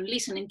person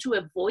listening to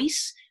a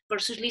voice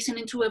versus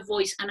listening to a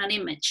voice and an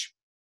image.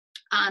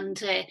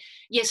 And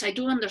yes, I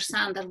do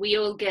understand that we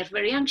all get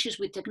very anxious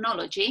with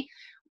technology,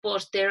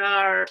 but there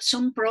are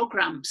some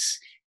programs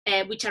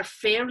which are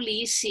fairly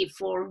easy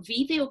for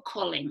video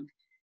calling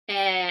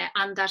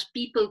and that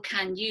people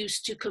can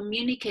use to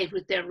communicate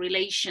with their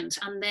relations.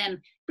 And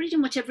then pretty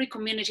much every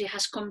community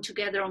has come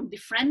together on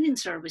befriending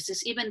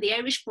services. Even the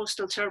Irish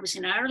Postal Service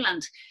in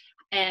Ireland,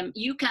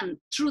 you can,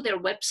 through their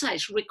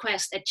website,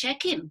 request a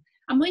check-in.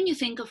 And when you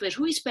think of it,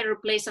 who is better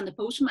placed than the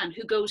postman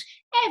who goes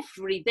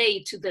every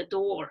day to the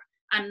door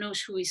and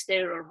knows who is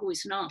there or who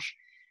is not?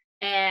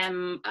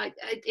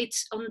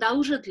 It's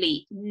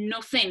undoubtedly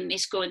nothing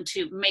is going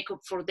to make up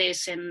for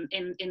this in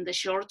the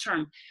short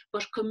term,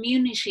 but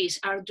communities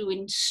are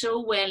doing so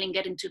well in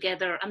getting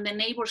together, and the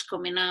neighbors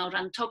coming out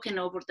and talking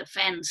over the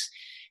fence,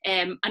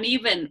 and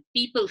even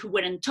people who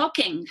weren't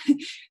talking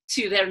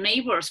to their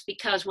neighbors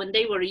because when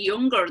they were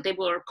younger they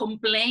were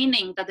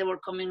complaining that they were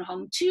coming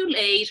home too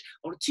late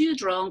or too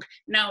drunk,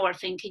 now are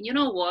thinking, you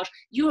know what,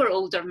 you are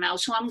older now,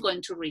 so I'm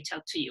going to reach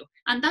out to you.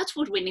 And that's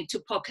what we need to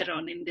pocket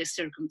on in these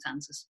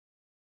circumstances.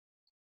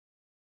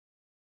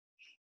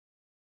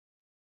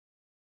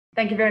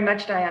 Thank you very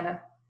much,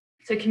 Diana.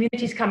 So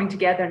communities coming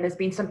together, and there's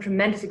been some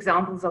tremendous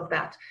examples of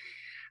that.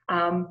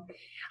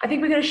 I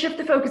think we're going to shift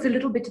the focus a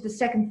little bit to the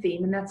second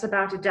theme, and that's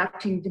about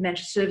adapting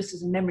dementia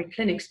services and memory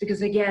clinics,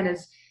 because again,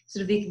 as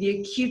sort of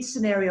the acute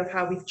scenario of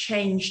how we've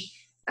changed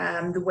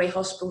the way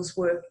hospitals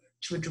work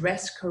to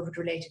address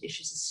COVID-related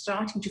issues is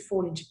starting to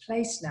fall into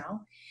place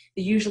now.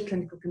 The usual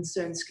clinical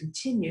concerns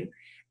continue,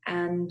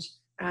 and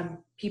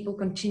people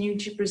continue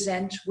to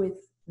present with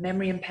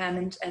memory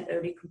impairment and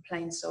early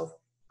complaints of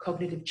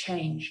cognitive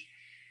change.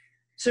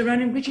 So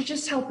Rónán, would you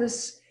just help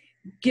us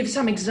give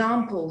some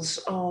examples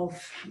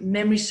of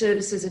memory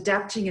services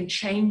adapting and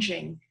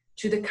changing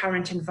to the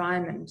current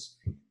environment?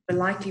 But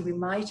likely we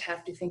might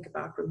have to think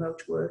about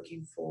remote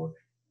working for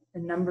a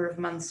number of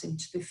months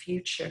into the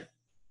future.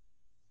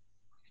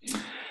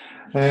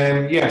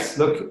 Yes,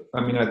 look, I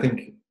mean, I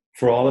think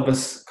for all of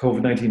us,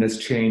 COVID-19 has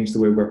changed the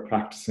way we're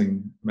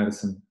practicing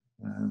medicine.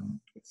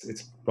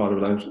 It's brought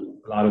about a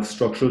lot of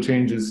structural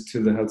changes to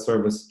the health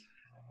service.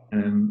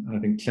 And I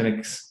think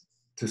clinics,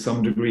 to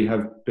some degree,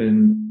 have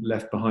been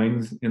left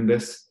behind in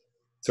this,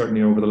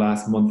 certainly over the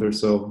last month or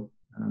so.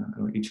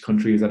 Each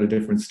country is at a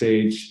different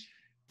stage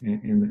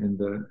in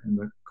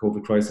the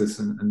COVID crisis,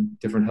 and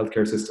different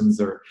healthcare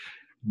systems are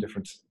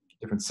different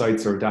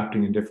sites are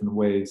adapting in different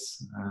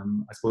ways.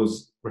 I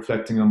suppose,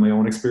 reflecting on my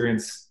own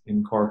experience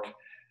in Cork,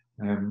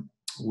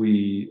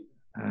 we've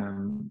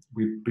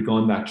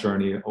begun that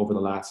journey over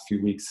the last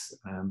few weeks.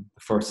 The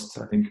first,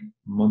 I think,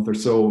 month or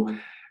so,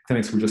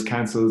 clinics were just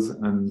cancelled,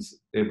 and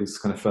it was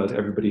kind of felt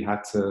everybody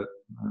had to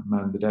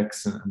man the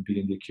decks and be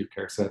in the acute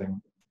care setting.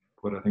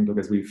 But I think, look,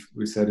 as we've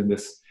said in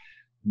this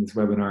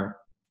webinar,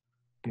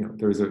 you know,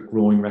 there is a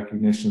growing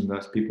recognition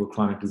that people with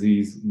chronic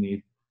disease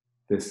need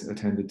this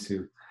attended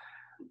to.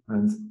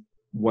 And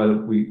while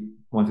we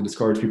want to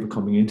discourage people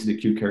coming into the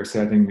acute care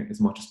setting as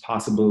much as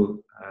possible,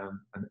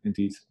 and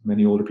indeed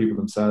many older people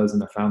themselves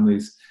and their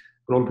families,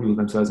 but older people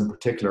themselves in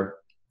particular,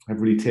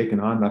 have really taken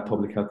on that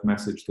public health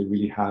message. They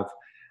really have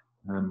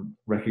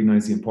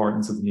recognize the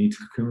importance of the need to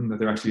cocoon, that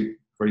they're actually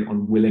very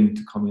unwilling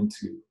to come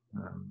into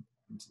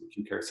the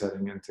acute care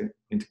setting and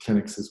into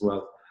clinics as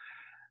well.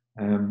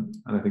 And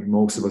I think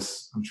most of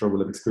us, I'm sure, will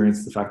have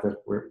experienced the fact that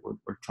we're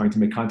trying to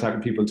make contact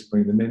with people to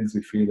bring them in because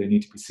we feel they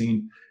need to be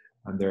seen,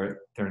 and they're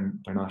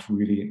not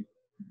really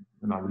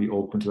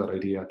open to that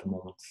idea at the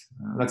moment.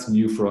 That's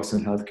new for us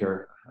in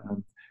healthcare,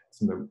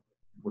 something that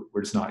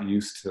we're just not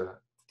used to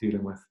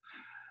dealing with.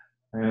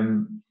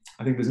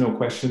 I think there's no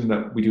question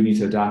that we do need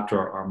to adapt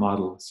our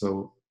model.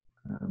 So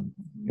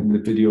in the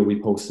video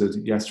we posted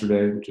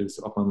yesterday, which is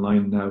up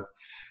online now,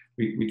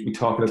 we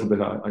talk a little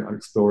bit, I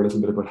explore a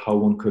little bit about how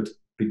one could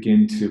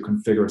begin to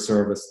configure a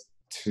service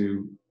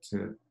to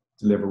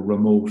deliver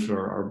remote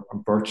or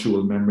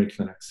virtual memory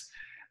clinics.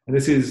 And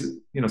this is,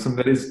 you know,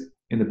 something that is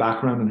in the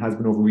background and has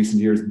been over recent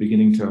years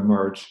beginning to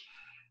emerge.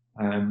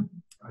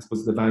 I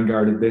suppose the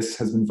vanguard of this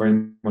has been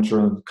very much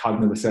around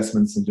cognitive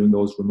assessments and doing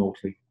those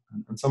remotely.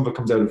 And some of it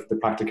comes out of the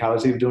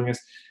practicality of doing it.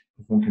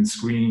 If one can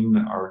screen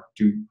or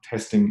do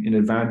testing in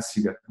advance,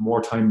 you get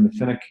more time in the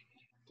clinic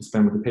to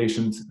spend with the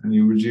patient, and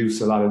you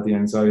reduce a lot of the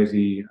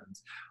anxiety and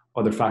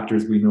other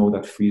factors we know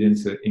that feed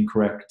into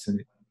incorrect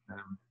and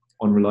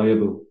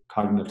unreliable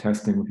cognitive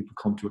testing when people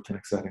come to a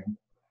clinic setting.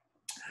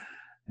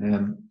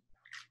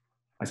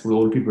 I suppose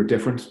older people are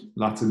different.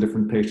 Lots of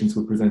different patients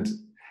will present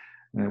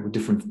with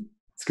different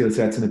skill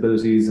sets and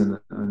abilities, and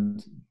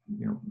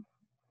you know,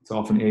 it's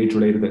often age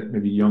related, that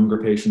maybe younger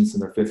patients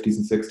in their 50s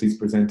and 60s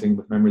presenting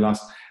with memory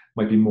loss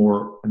might be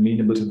more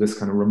amenable to this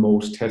kind of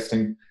remote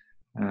testing,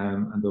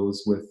 and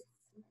those with,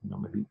 you know,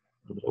 maybe a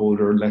little bit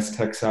older, less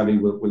tech savvy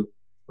will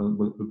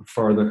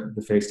prefer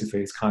the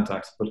face-to-face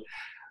contact. But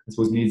I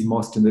suppose needs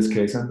must in this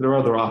case, and there are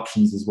other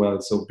options as well.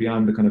 So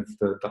beyond the kind of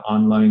the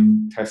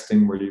online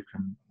testing where you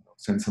can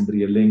send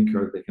somebody a link,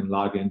 or they can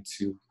log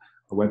into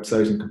a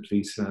website and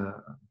complete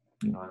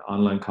you know, an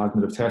online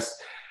cognitive test,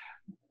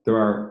 there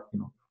are, you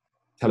know,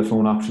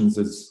 telephone options.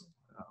 There's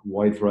a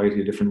wide variety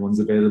of different ones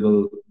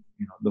available.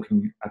 You know,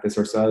 looking at this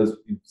ourselves,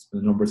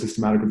 a number of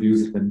systematic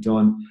reviews have been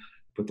done,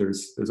 but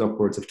there's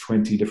upwards of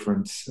 20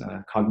 different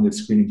cognitive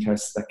screening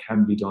tests that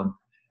can be done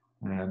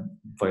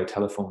via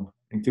telephone,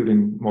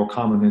 including more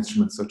common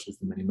instruments such as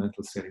the mini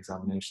mental state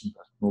examination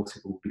that most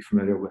people will be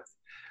familiar with.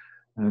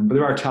 But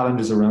there are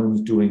challenges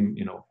around doing,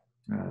 you know,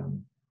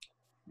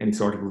 any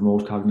sort of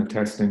remote cognitive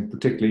testing,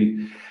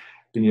 particularly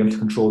being able to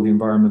control the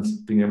environment,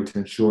 being able to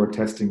ensure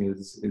testing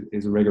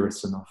is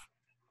rigorous enough.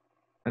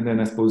 And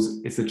then I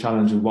suppose it's a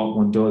challenge of what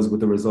one does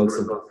with the results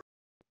of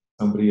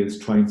somebody is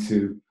trying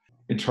to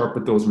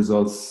interpret those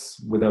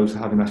results without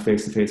having that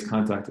face-to-face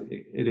contact.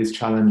 It is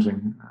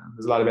challenging.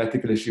 There's a lot of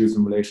ethical issues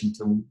in relation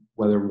to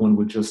whether one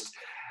would just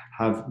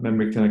have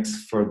memory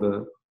clinics for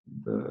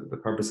the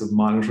purpose of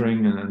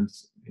monitoring and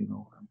you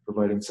know,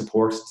 providing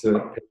support to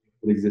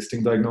with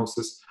existing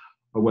diagnosis,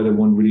 or whether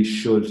one really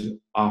should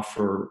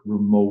offer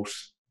remote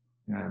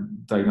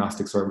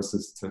diagnostic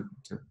services to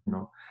you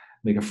know,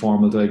 make a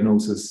formal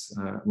diagnosis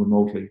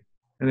remotely.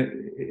 And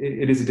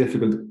it is a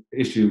difficult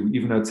issue,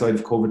 even outside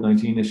of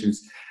COVID-19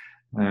 issues.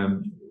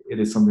 It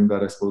is something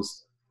that I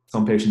suppose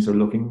some patients are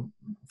looking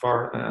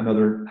for, and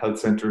other health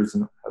centres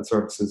and health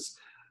services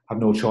have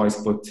no choice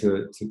but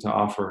to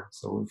offer.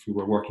 So if you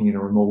were working in a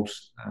remote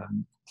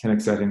clinic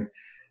setting,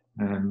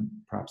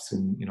 perhaps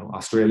in, you know,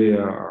 Australia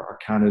or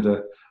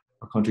Canada,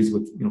 or countries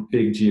with, you know,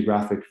 big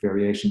geographic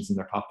variations in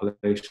their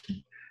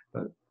population,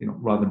 that, you know,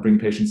 rather than bring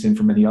patients in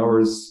for many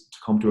hours to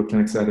come to a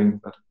clinic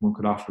setting, that one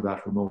could offer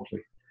that remotely.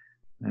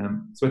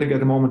 So I think at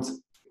the moment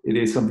it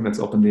is something that's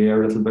up in the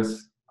air a little bit.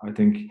 I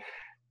think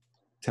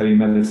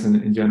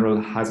telemedicine in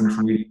general hasn't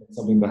really been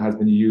something that has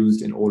been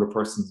used in older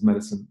persons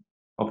medicine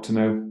up to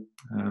now,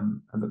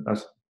 and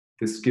that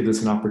this gives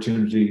us an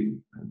opportunity,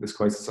 this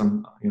crisis,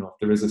 on, you know, if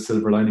there is a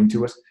silver lining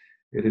to it,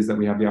 it is that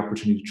we have the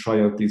opportunity to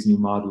try out these new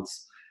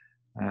models.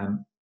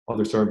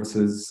 Other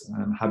services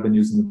have been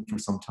using them for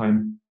some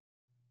time.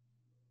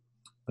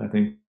 I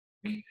think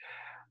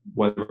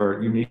while there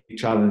are unique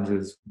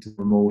challenges to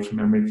remote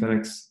memory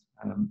clinics,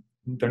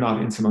 they're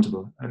not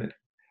insurmountable. And it,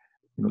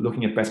 you know,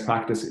 looking at best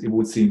practice, it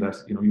would seem that,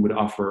 you know, you would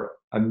offer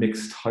a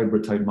mixed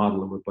hybrid type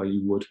model whereby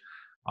you would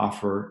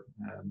offer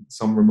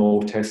some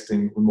remote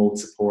testing, remote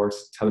support,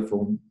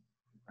 telephone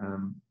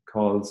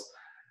calls,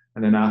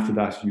 and then after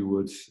that you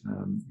would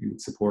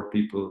support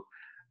people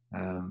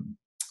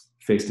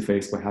face to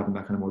face by having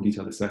that kind of more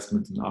detailed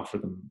assessment and offer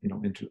them, you know,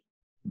 into,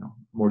 you know,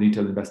 more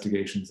detailed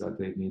investigations as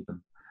they need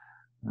them.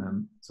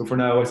 So for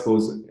now, I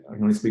suppose I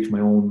can only speak from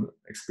my own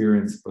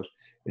experience, but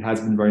it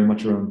has been very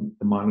much around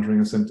the monitoring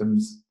of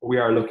symptoms. But we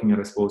are looking at,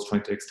 I suppose,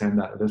 trying to extend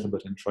that a little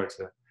bit and try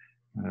to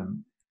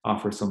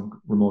offer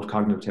some remote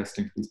cognitive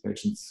testing to these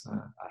patients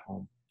at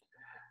home.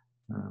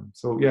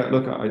 So yeah,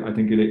 look, I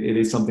think it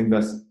is something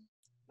that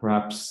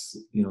perhaps,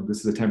 you know, this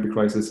is a temporary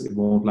crisis. It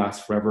won't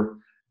last forever.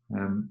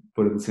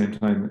 But at the same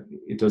time,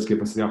 it does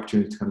give us the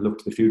opportunity to kind of look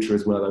to the future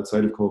as well,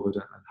 outside of COVID,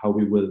 and how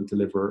we will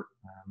deliver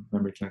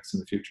memory clinics in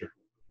the future.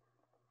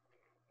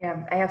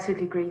 Yeah, I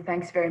absolutely agree.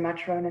 Thanks very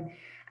much, Rónán.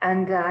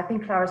 And I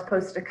think Clara's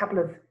posted a couple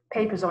of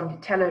papers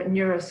on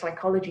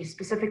teleneuropsychology,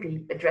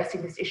 specifically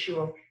addressing this issue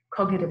of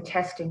cognitive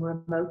testing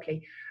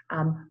remotely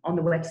on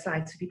the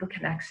website, so people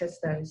can access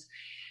those.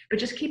 But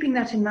just keeping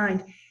that in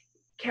mind,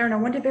 Karen, I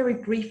wonder very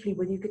briefly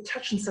whether you could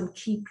touch on some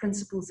key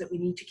principles that we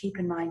need to keep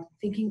in mind,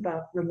 thinking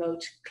about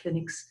remote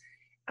clinics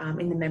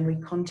in the memory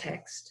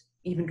context,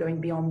 even going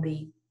beyond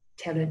the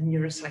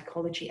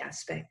teleneuropsychology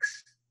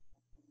aspects.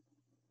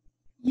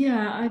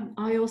 Yeah,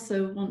 I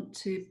also want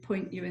to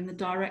point you in the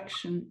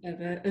direction of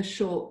a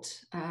short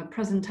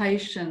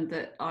presentation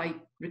that I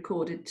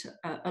recorded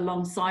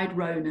alongside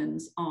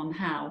Rónán's on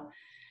how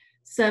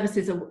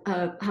services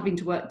are having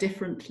to work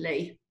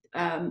differently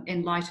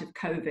in light of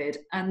COVID,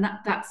 and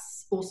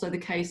that's also the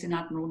case in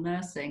Admiral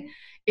Nursing.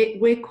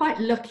 We're quite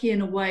lucky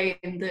in a way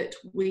in that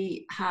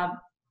we have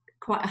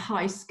quite a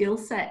high skill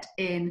set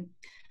in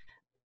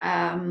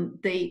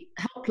the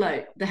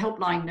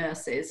helpline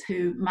nurses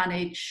who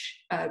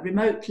manage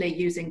remotely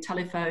using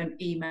telephone,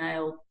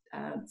 email,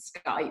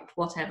 Skype,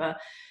 whatever,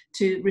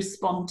 to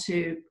respond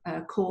to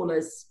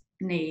callers'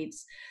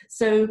 needs.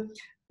 So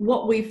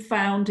what we've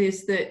found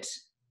is that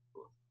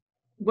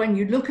when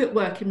you look at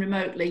working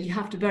remotely, you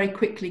have to very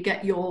quickly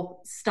get your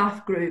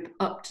staff group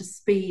up to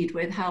speed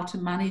with how to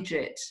manage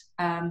it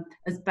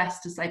as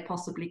best as they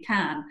possibly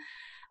can.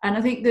 And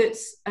I think that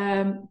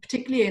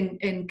particularly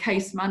in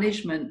case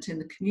management in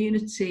the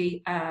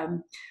community,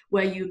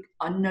 where you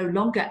are no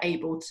longer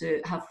able to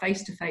have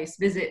face-to-face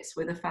visits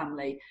with a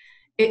family,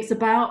 it's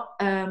about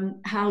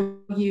how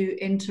you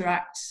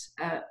interact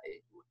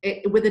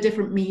with a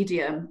different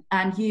medium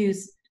and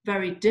use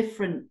very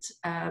different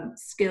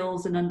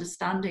skills and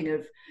understanding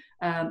of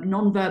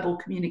non-verbal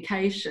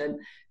communication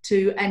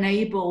to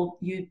enable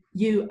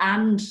you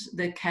and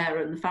the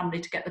carer and the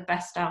family to get the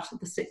best out of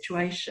the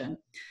situation.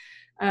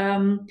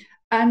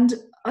 And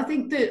I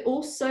think that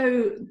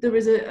also there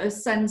is a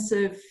sense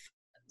of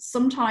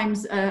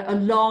sometimes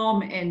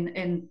alarm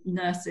in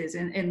nurses,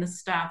 in the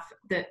staff,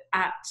 that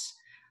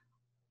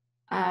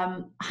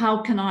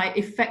how can I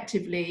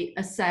effectively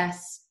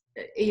assess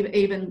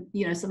even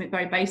something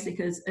very basic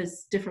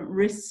as different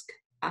risk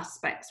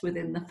aspects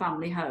within the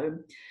family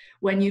home,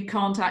 when you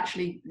can't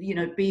actually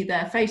be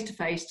there face to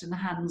face and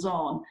hands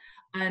on,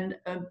 and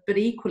but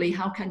equally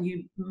how can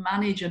you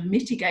manage and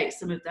mitigate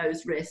some of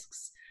those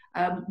risks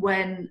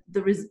when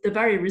the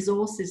very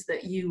resources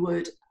that you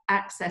would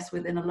access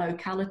within a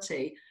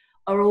locality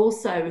are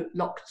also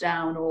locked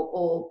down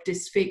or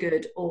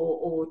disfigured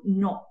or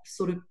not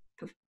sort of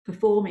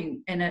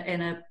performing in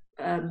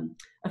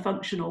a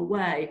functional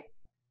way.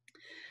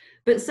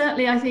 But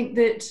certainly I think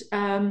that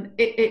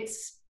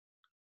it's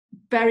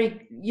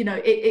very,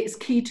 it's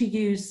key to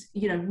use,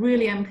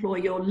 really employ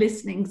your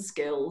listening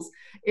skills,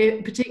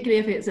 particularly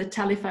if it's a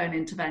telephone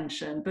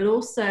intervention, but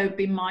also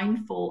be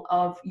mindful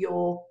of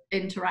your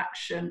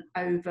interaction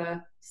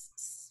over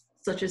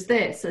such as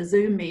this, a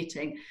Zoom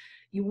meeting.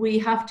 We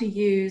have to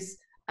use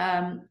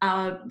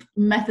our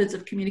methods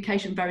of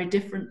communication very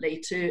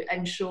differently to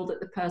ensure that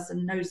the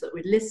person knows that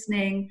we're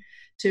listening,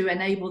 to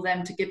enable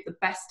them to give the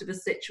best of a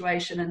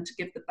situation and to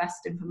give the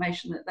best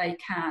information that they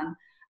can.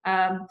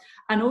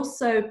 And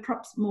also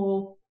perhaps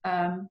more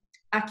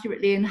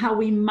accurately in how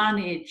we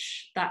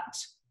manage that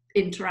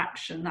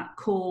interaction, that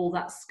call,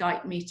 that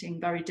Skype meeting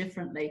very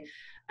differently.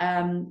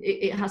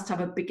 It has to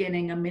have a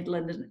beginning, a middle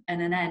and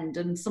an end,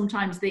 and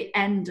sometimes the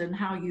end and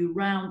how you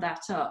round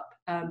that up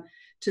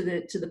to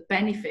the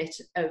benefit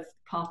of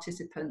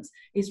participants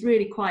is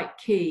really quite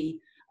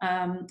key.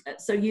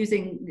 So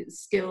using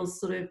skills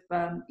sort of,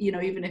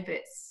 even if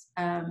it's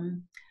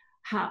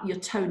how your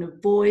tone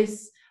of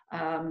voice,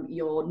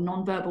 your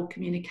non-verbal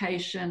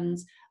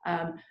communications,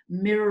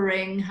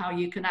 mirroring how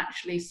you can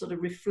actually sort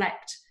of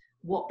reflect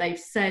what they've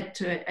said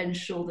to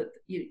ensure that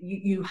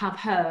you have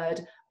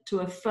heard, to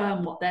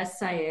affirm what they're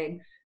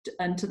saying,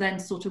 and to then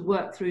sort of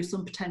work through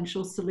some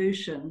potential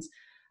solutions.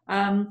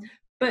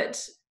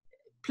 But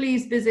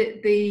please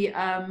visit the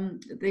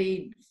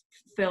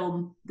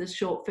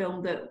short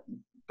film that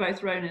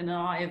both Rónán and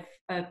I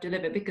have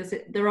delivered, because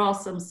there are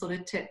some sort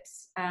of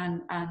tips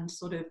and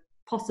sort of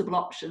possible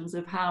options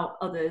of how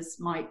others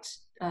might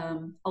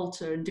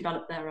alter and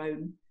develop their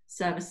own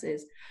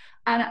services.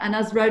 And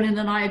as Rónán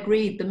and I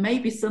agreed, there may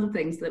be some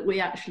things that we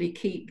actually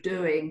keep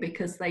doing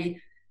because they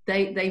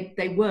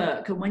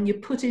work. And when you're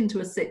put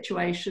into a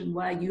situation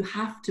where you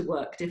have to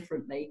work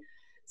differently,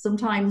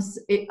 sometimes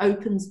it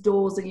opens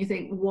doors and you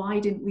think, why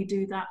didn't we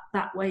do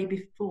that way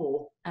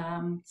before?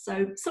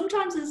 So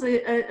sometimes there's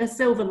a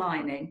silver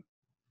lining.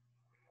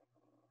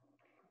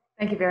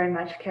 Thank you very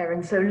much,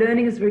 Karen. So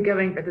learning as we're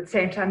going, but at the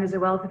same time, there's a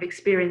wealth of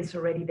experience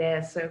already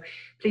there. So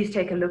please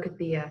take a look at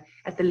the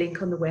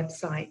link on the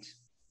website.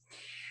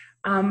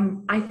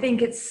 I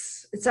think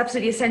it's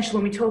absolutely essential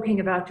when we're talking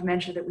about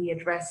dementia that we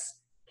address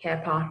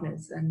care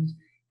partners, and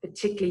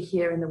particularly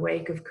here in the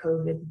wake of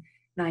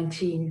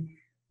COVID-19,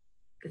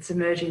 it's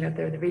emerging that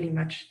they're really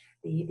much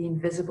the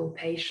invisible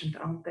patient,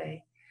 aren't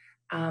they?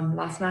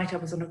 Last night I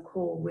was on a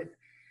call with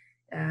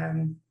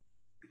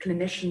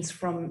clinicians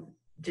from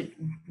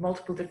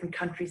multiple different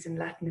countries in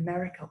Latin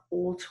America,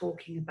 all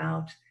talking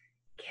about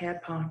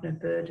care partner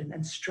burden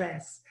and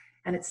stress,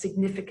 and it's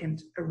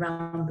significant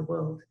around the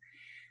world.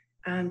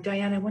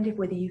 Diane, I wonder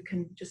whether you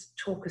can just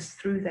talk us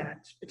through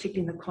that,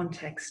 particularly in the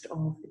context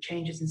of the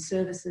changes in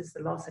services,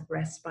 the loss of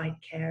respite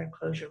care,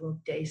 closure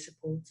of day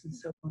supports, and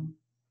so on.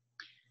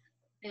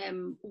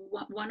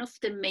 One of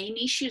the main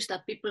issues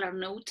that people are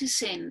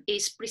noticing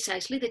is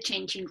precisely the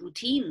change in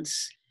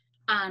routines.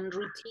 And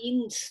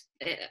routines,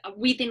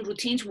 within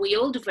routines, we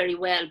all do very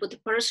well, but the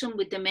person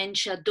with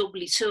dementia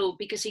doubly so,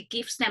 because it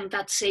gives them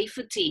that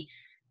safety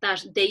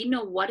that they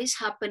know what is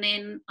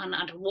happening and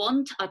at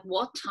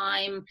what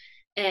time,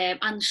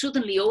 and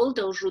suddenly all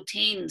those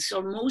routines,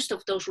 or most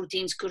of those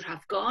routines, could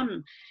have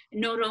gone.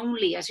 Not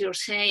only, as you're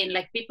saying,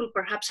 like people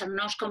perhaps are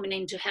not coming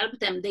in to help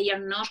them, they are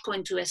not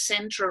going to a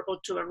center or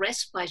to a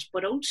respite,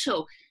 but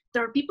also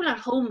there are people at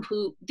home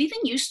who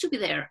didn't used to be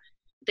there.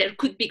 there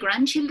could be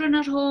grandchildren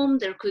at home,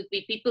 there could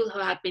be people who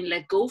have been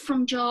let go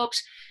from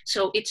jobs.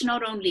 So it's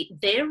not only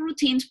their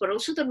routines, but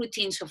also the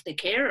routines of the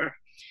carer.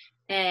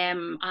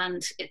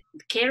 And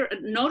care,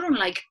 not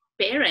unlike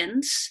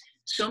parents,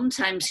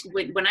 sometimes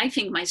when I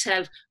think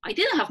myself, I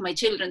didn't have my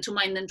children to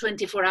mind them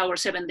 24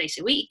 hours, 7 days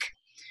a week.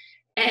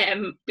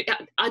 And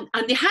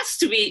it has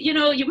to be, you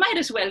know, you might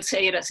as well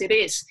say it as it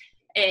is.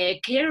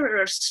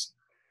 Carers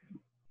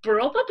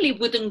probably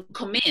wouldn't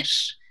commit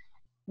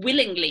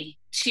willingly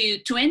to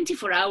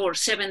 24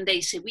 hours, 7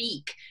 days a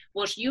week.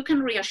 What you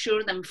can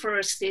reassure them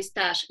first is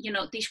that, you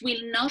know, this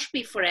will not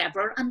be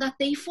forever, and that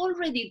they've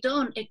already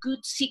done a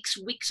good 6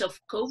 weeks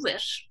of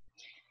COVID.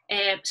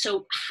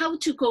 So how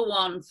to go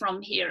on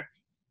from here?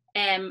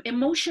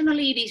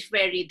 Emotionally, it is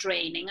very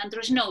draining, and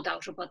there's no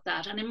doubt about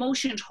that. And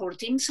emotions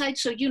hurt inside,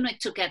 so you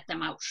need to get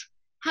them out.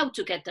 How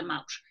to get them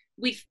out?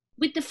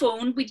 With the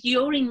phone, with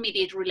your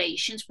immediate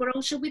relations, but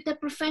also with the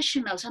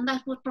professionals, and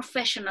that's what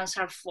professionals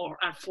are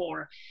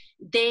for.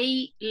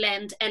 They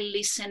lend a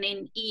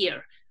listening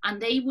ear,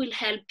 and they will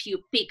help you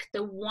pick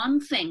the one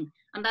thing,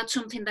 and that's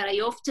something that I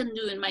often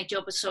do in my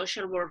job as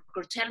social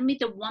worker. Tell me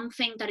the one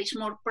thing that is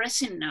more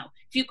pressing now.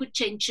 If you could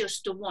change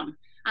just the one,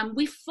 and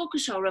we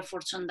focus our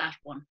efforts on that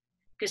one.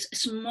 Because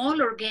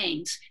smaller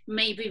gains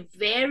may be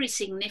very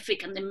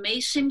significant. They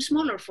may seem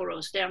smaller for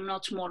us. They are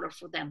not smaller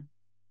for them.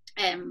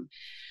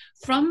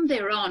 From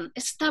there on,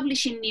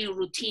 establishing new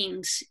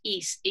routines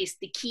is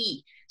the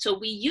key. So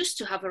we used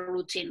to have a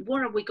routine.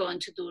 What are we going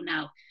to do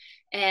now?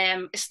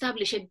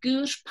 Establish a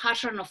good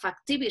pattern of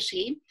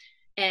activity,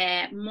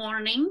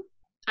 morning,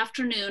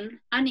 afternoon,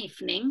 and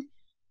evening,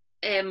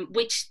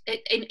 which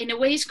in a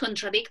way is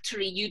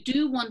contradictory. You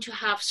do want to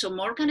have some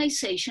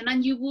organization,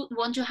 and you would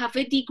want to have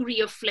a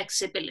degree of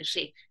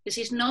flexibility. This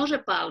is not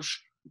about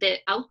the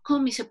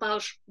outcome, it's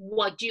about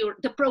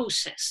the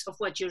process of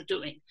what you're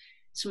doing.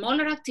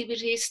 Smaller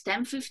activities,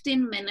 10,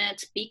 15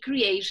 minutes, be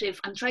creative,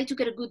 and try to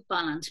get a good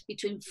balance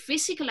between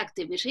physical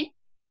activity,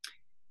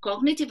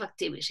 cognitive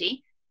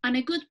activity, and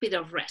a good bit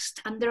of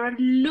rest. And there are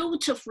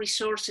loads of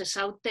resources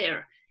out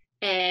there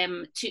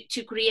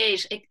to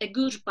create a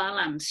good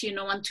balance, you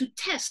know, and to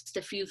test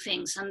a few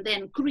things and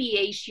then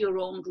create your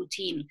own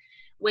routine.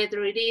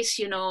 Whether it is,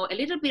 you know, a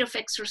little bit of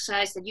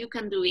exercise that you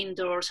can do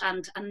indoors,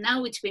 and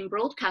now it's been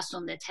broadcast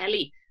on the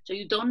telly, so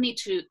you don't need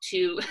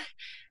to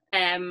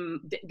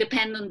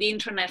depend on the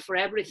internet for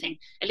everything.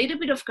 A little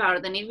bit of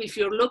gardening, if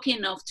you're lucky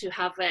enough to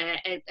have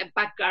a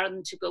back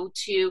garden to go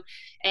to,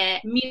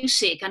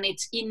 music, and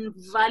it's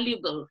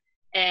invaluable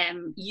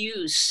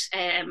use,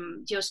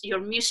 just your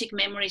music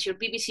memories, your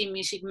BBC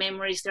music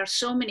memories. There are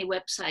so many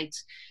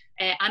websites,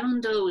 and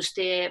on those,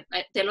 the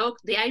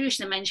Irish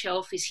Dementia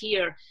Office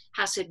here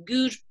has a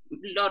good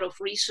lot of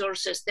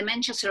resources.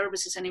 Dementia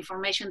Services and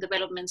Information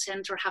Development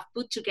Centre have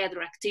put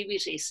together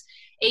activities.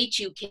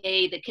 Age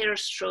UK, the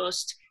Carers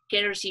Trust,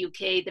 Carers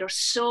UK, there are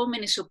so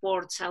many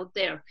supports out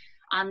there.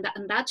 And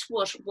that's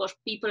what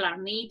people are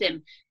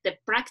needing. The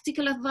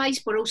practical advice,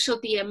 but also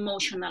the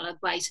emotional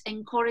advice.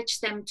 Encourage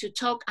them to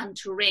talk and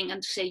to ring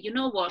and to say, you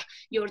know what,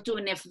 you're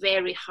doing a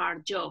very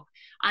hard job.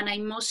 And I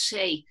must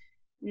say,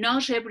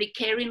 not every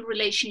caring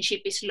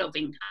relationship is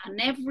loving. And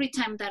every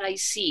time that I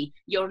see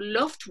your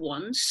loved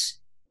ones,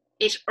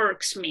 it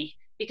irks me,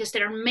 because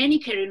there are many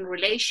caring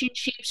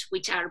relationships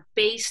which are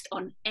based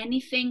on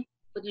anything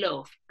but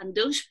love. And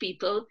those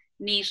people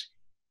need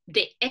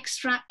the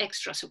extra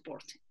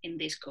support in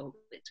this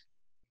COVID.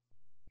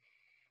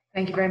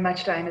 Thank you very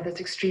much, Diana.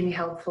 That's extremely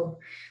helpful.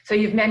 So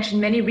you've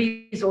mentioned many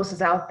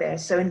resources out there.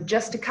 So in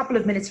just a couple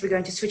of minutes, we're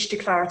going to switch to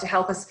Clara to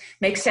help us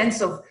make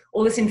sense of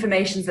all this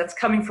information that's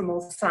coming from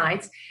all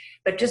sides.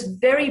 But just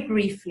very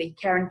briefly,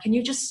 Karen, can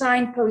you just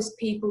signpost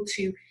people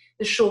to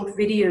the short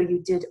video you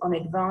did on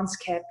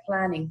advanced care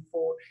planning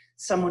for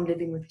someone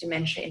living with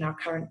dementia in our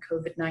current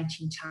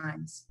COVID-19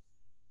 times?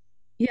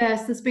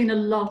 Yes, there's been a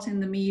lot in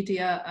the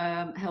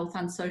media, health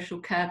and social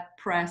care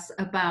press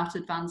about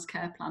advanced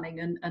care planning,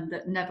 and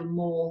that never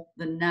more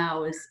than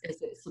now is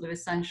it sort of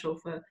essential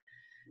for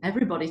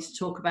everybody to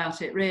talk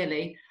about it,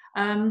 really.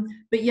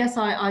 But yes,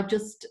 I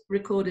just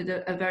recorded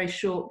a very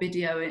short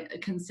video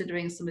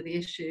considering some of the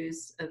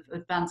issues of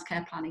advanced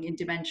care planning in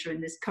dementia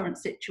in this current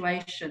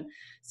situation.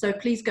 So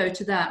please go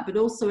to that. But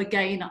also,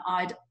 again,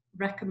 I'd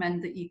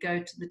recommend that you go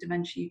to the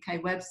Dementia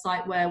UK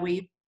website, where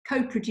we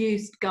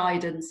co-produced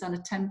guidance and a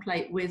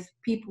template with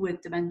people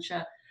with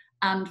dementia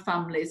and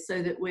families,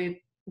 so that we've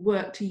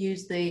worked to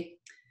use the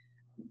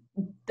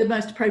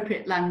most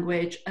appropriate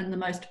language and the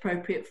most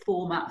appropriate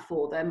format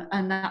for them,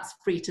 and that's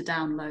free to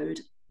download.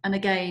 And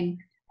again,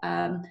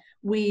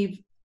 we've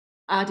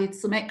added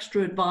some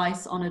extra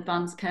advice on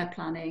advanced care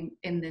planning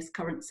in this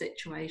current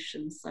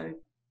situation. So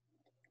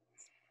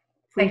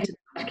thank you,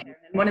 Karen.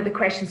 One of the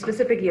questions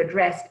specifically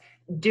addressed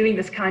doing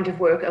this kind of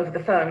work over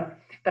the phone,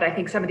 but I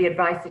think some of the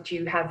advice that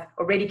you have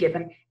already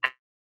given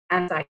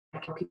and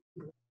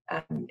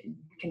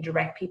can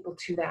direct people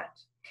to that.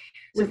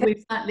 So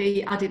we've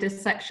certainly added a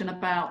section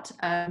about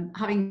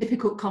having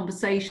difficult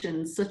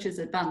conversations, such as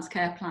advanced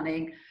care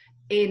planning,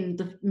 in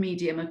the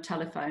medium of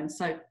telephone.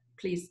 So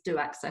please do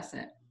access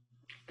it.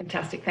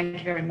 Fantastic. Thank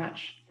you very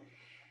much.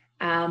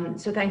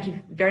 So thank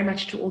you very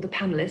much to all the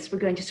panelists. We're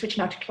going to switch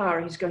now to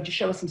Clara, who's going to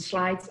show us some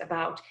slides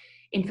about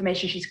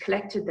information she's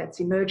collected that's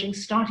emerging,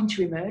 starting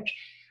to emerge,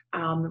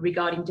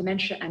 regarding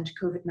dementia and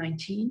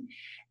COVID-19.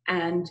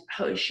 And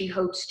she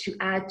hopes to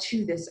add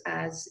to this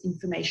as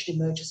information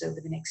emerges over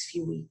the next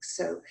few weeks.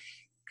 So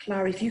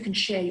Clara, if you can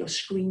share your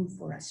screen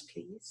for us,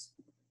 please.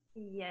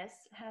 Yes,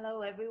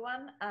 hello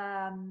everyone.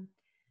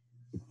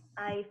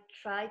 I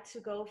tried to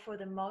go for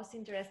the most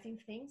interesting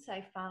things.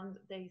 I found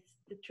the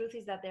truth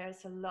is that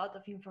there's a lot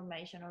of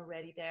information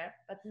already there,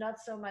 but not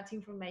so much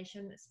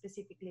information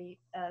specifically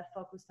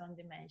focused on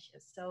dementia.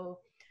 So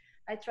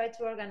I tried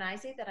to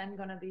organize it, and I'm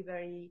going to be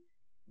very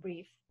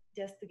brief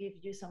just to give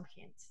you some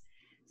hints.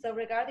 So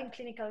regarding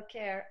clinical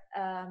care,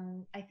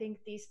 I think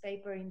this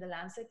paper in The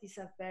Lancet is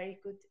a very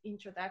good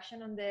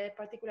introduction on the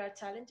particular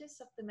challenges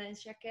of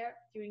dementia care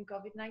during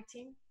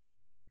COVID-19.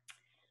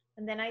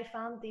 And then I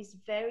found this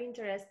very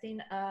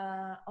interesting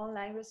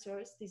online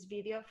resource, this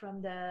video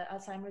from the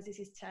Alzheimer's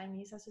Disease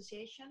Chinese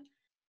Association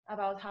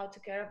about how to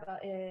care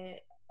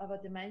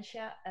about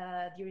dementia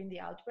during the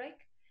outbreak.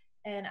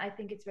 And I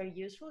think it's very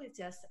useful. It's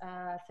just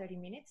 30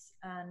 minutes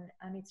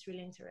and it's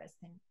really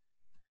interesting.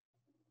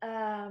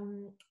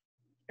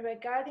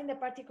 Regarding the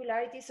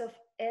particularities of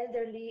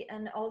elderly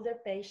and older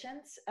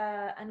patients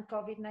and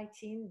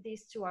COVID-19,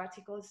 these two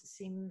articles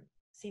seem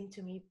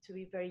to me to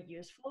be very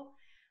useful.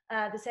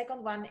 The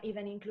second one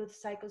even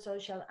includes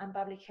psychosocial and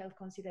public health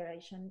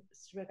considerations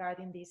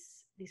regarding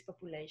these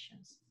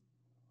populations.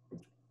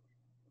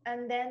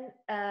 And then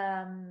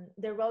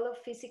the role of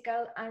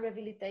physical and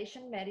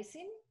rehabilitation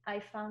medicine. I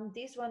found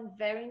this one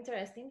very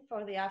interesting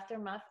for the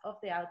aftermath of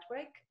the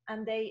outbreak.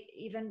 And they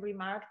even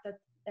remarked that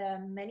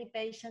many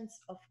patients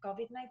of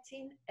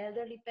COVID-19,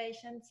 elderly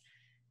patients,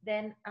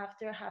 then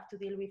after have to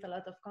deal with a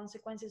lot of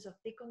consequences of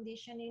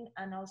deconditioning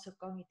and also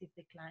cognitive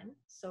decline.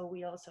 So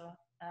we also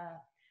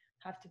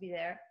have to be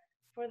there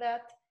for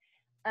that.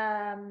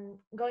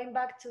 Going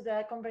back to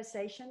the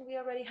conversation we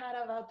already had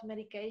about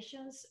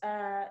medications,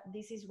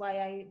 this is why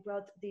I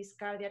brought these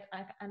cardiac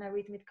and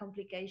arrhythmic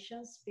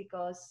complications,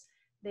 because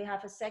they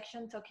have a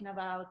section talking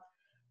about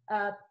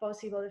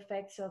possible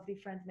effects of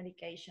different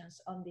medications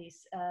on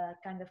these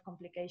kind of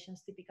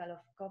complications typical of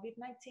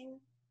COVID-19.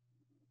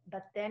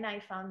 But then I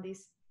found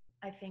this,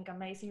 I think,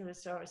 amazing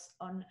resource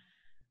on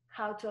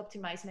how to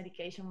optimize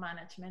medication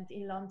management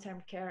in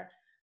long-term care.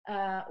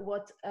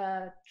 What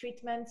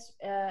treatments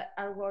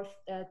are worth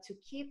to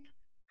keep,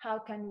 how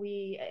can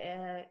we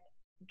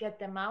get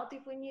them out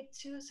if we need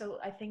to. So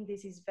I think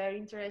this is very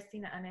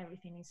interesting, and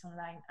everything is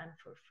online and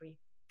for free.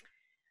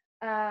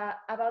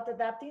 About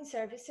adapting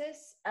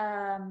services,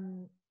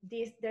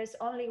 there's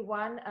only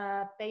one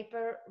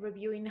paper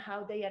reviewing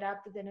how they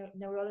adapted the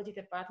neurology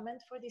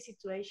department for this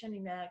situation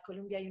in the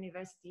Columbia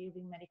University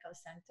Irving Medical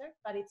Center,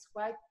 but it's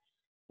quite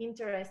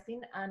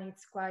interesting and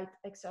it's quite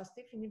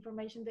exhaustive in the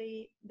information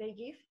they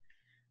give.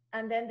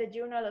 And then the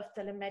Journal of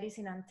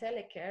Telemedicine and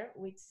Telecare,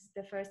 which is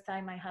the first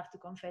time I have to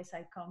confess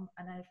I come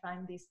and I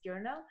find this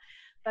journal,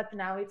 but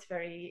now it's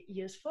very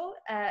useful.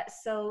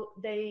 So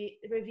they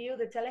review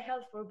the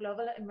telehealth for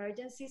global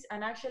emergencies,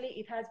 and actually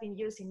it has been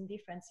used in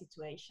different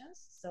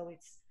situations. So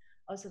it's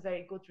also a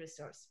very good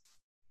resource.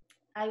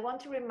 I want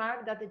to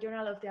remark that the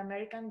Journal of the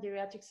American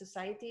Geriatric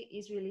Society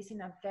is releasing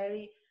a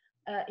very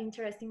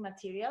interesting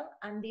material,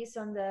 and this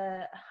on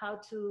the how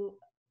to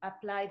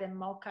apply the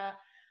MOCA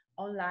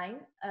online,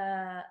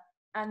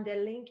 and the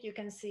link you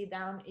can see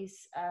down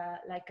is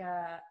like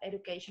a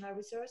educational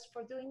resource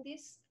for doing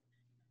this.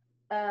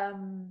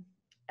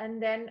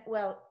 And then,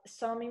 well,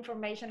 some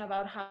information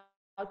about how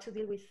to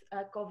deal with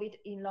COVID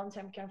in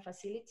long-term care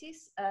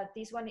facilities.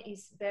 This one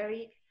is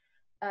very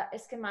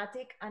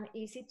schematic and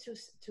easy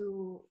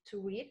to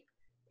read.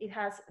 It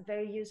has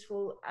very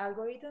useful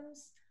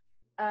algorithms.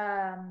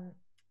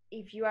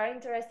 If you are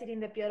interested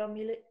in the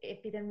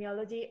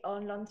epidemiology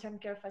on long-term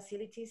care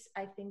facilities,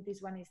 I think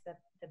this one is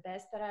the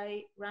best that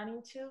I ran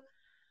into.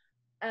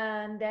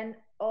 And then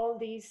all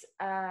these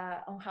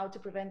on how to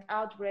prevent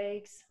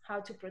outbreaks,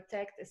 how to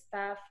protect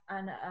staff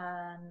and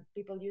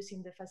people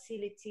using the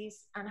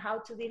facilities, and how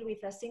to deal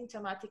with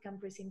asymptomatic and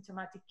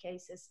pre-symptomatic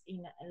cases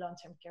in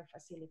long-term care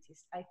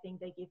facilities. I think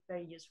they give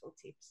very useful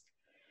tips.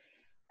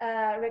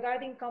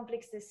 Regarding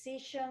complex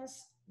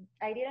decisions,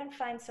 I didn't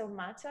find so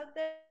much out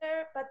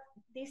there, but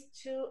these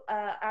two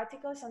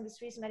articles on the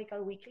Swiss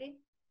Medical Weekly,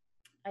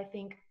 I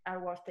think are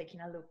worth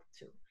taking a look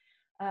to,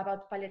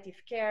 about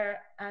palliative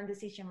care and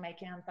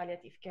decision-making on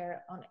palliative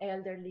care on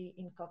elderly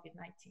in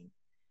COVID-19.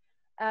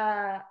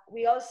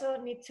 We also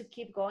need to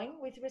keep going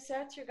with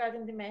research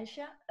regarding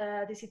dementia.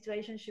 The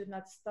situation should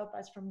not stop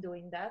us from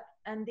doing that.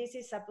 And this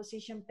is a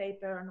position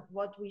paper on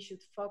what we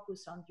should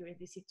focus on during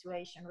this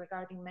situation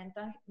regarding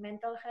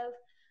mental health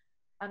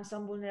and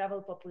some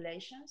vulnerable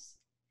populations.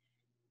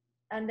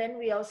 And then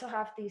we also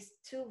have these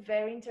two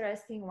very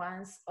interesting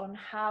ones on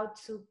how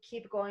to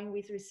keep going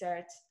with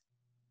research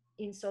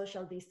in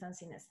social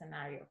distancing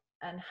scenario,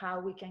 and how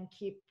we can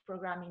keep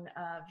programming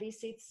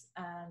visits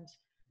and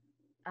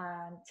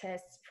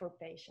tests for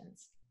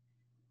patients.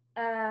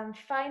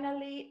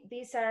 Finally,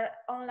 these are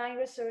online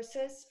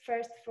resources,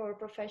 first for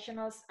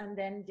professionals and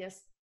then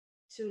just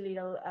two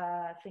little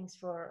things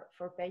for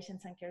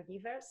patients and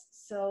caregivers.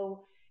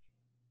 So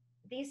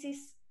this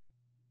is,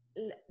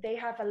 they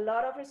have a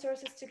lot of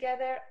resources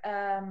together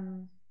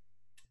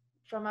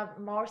from a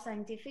more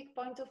scientific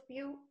point of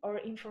view or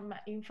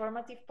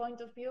informative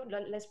point of view,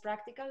 less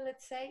practical,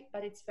 let's say,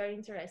 but it's very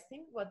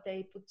interesting what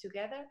they put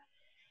together.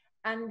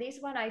 And this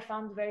one I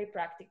found very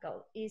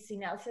practical. It's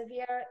in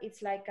Elsevier.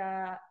 It's like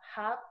a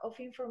hub of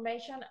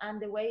information,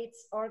 and the way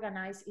it's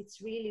organized,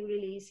 it's really,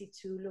 really easy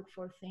to look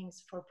for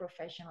things for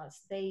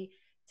professionals. They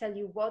tell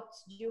you what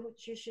you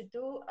should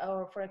do,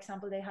 or for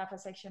example, they have a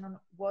section on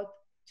what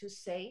to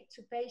say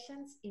to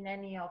patients in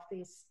any of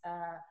these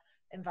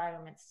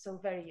environments. So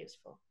very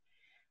useful.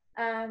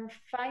 And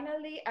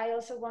finally, I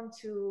also want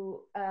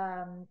to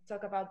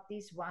talk about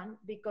this one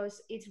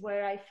because it's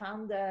where I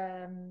found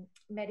the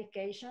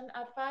medication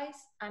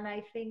advice, and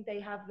I think they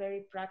have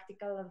very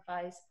practical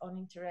advice on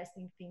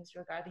interesting things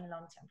regarding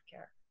long-term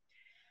care.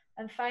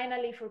 And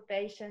finally, for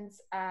patients,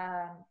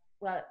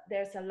 well,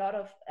 there's a lot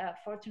of,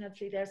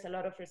 fortunately, there's a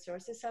lot of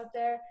resources out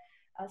there.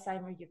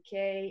 Alzheimer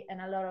UK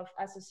and a lot of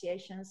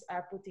associations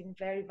are putting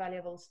very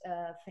valuable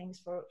things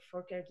for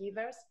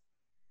caregivers.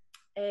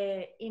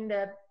 In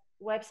the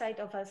website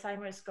of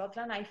Alzheimer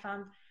Scotland, I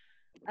found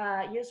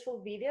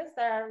useful videos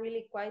that are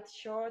really quite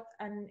short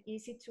and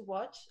easy to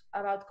watch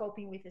about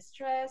coping with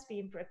stress,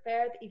 being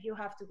prepared if you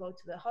have to go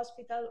to the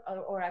hospital,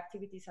 or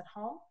activities at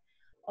home,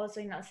 also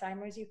in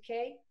Alzheimer's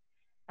UK.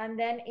 And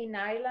then in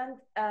Ireland,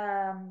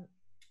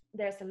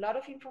 there's a lot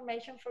of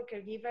information for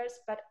caregivers,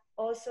 but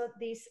also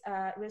this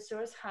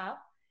resource hub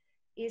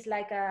is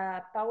like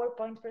a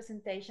PowerPoint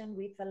presentation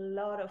with a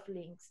lot of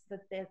links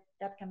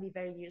that can be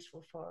very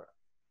useful for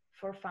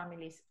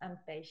families and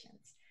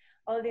patients.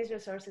 All these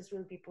resources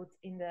will be put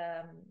in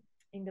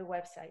the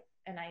website,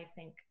 and I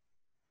think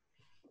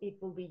it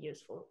will be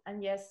useful.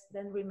 And yes,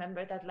 then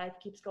remember that life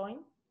keeps going,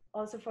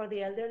 also for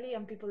the elderly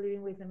and people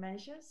living with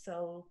dementia.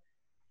 So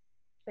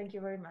thank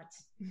you very much.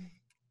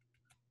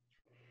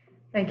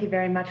 Thank you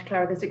very much,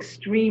 Clara. That's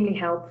extremely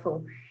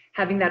helpful.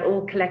 Having that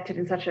all collected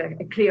in such a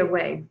clear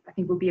way, I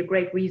think will be a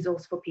great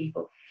resource for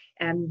people.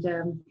 And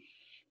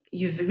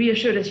you've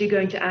reassured us you're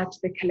going to add to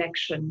the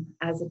collection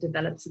as it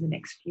develops in the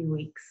next few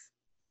weeks.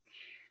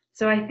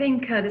 So I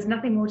think there's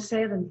nothing more to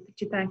say than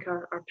to thank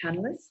our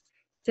panelists.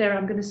 Sarah,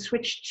 I'm going to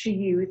switch to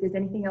you. If there's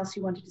anything else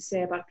you wanted to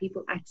say about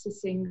people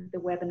accessing the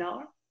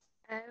webinar.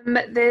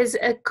 There's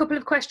a couple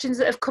of questions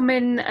that have come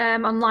in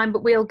online,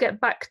 but we'll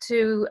get back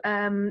to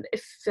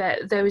if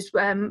those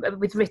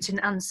with written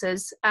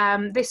answers.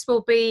 This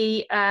will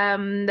be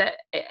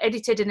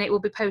edited and it will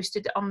be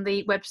posted on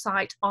the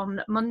website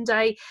on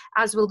Monday,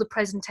 as will the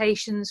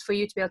presentations, for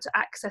you to be able to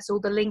access all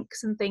the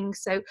links and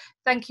things. So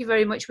thank you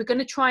very much. We're going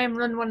to try and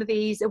run one of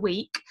these a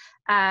week.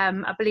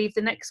 I believe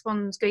the next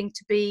one's going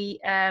to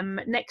be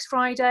next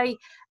Friday.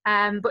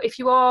 But if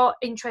you are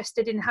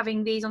interested in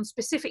having these on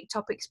specific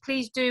topics,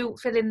 please do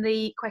fill in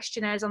the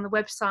questionnaires on the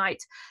website.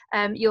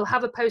 You'll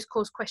have a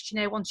post-course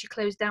questionnaire once you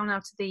close down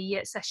out of the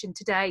session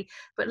today,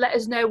 but let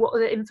us know what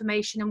other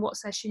information and what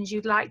sessions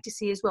you'd like to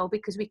see as well,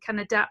 because we can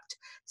adapt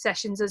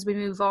sessions as we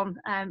move on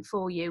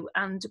for you.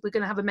 And we're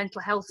going to have a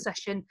mental health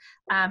session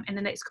in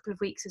the next couple of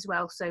weeks as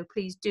well. So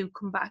please do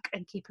come back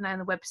and keep an eye on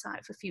the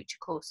website for future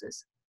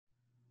courses.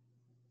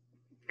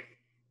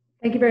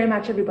 Thank you very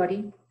much,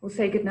 everybody. We'll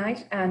say good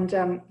night and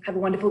have a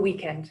wonderful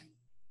weekend.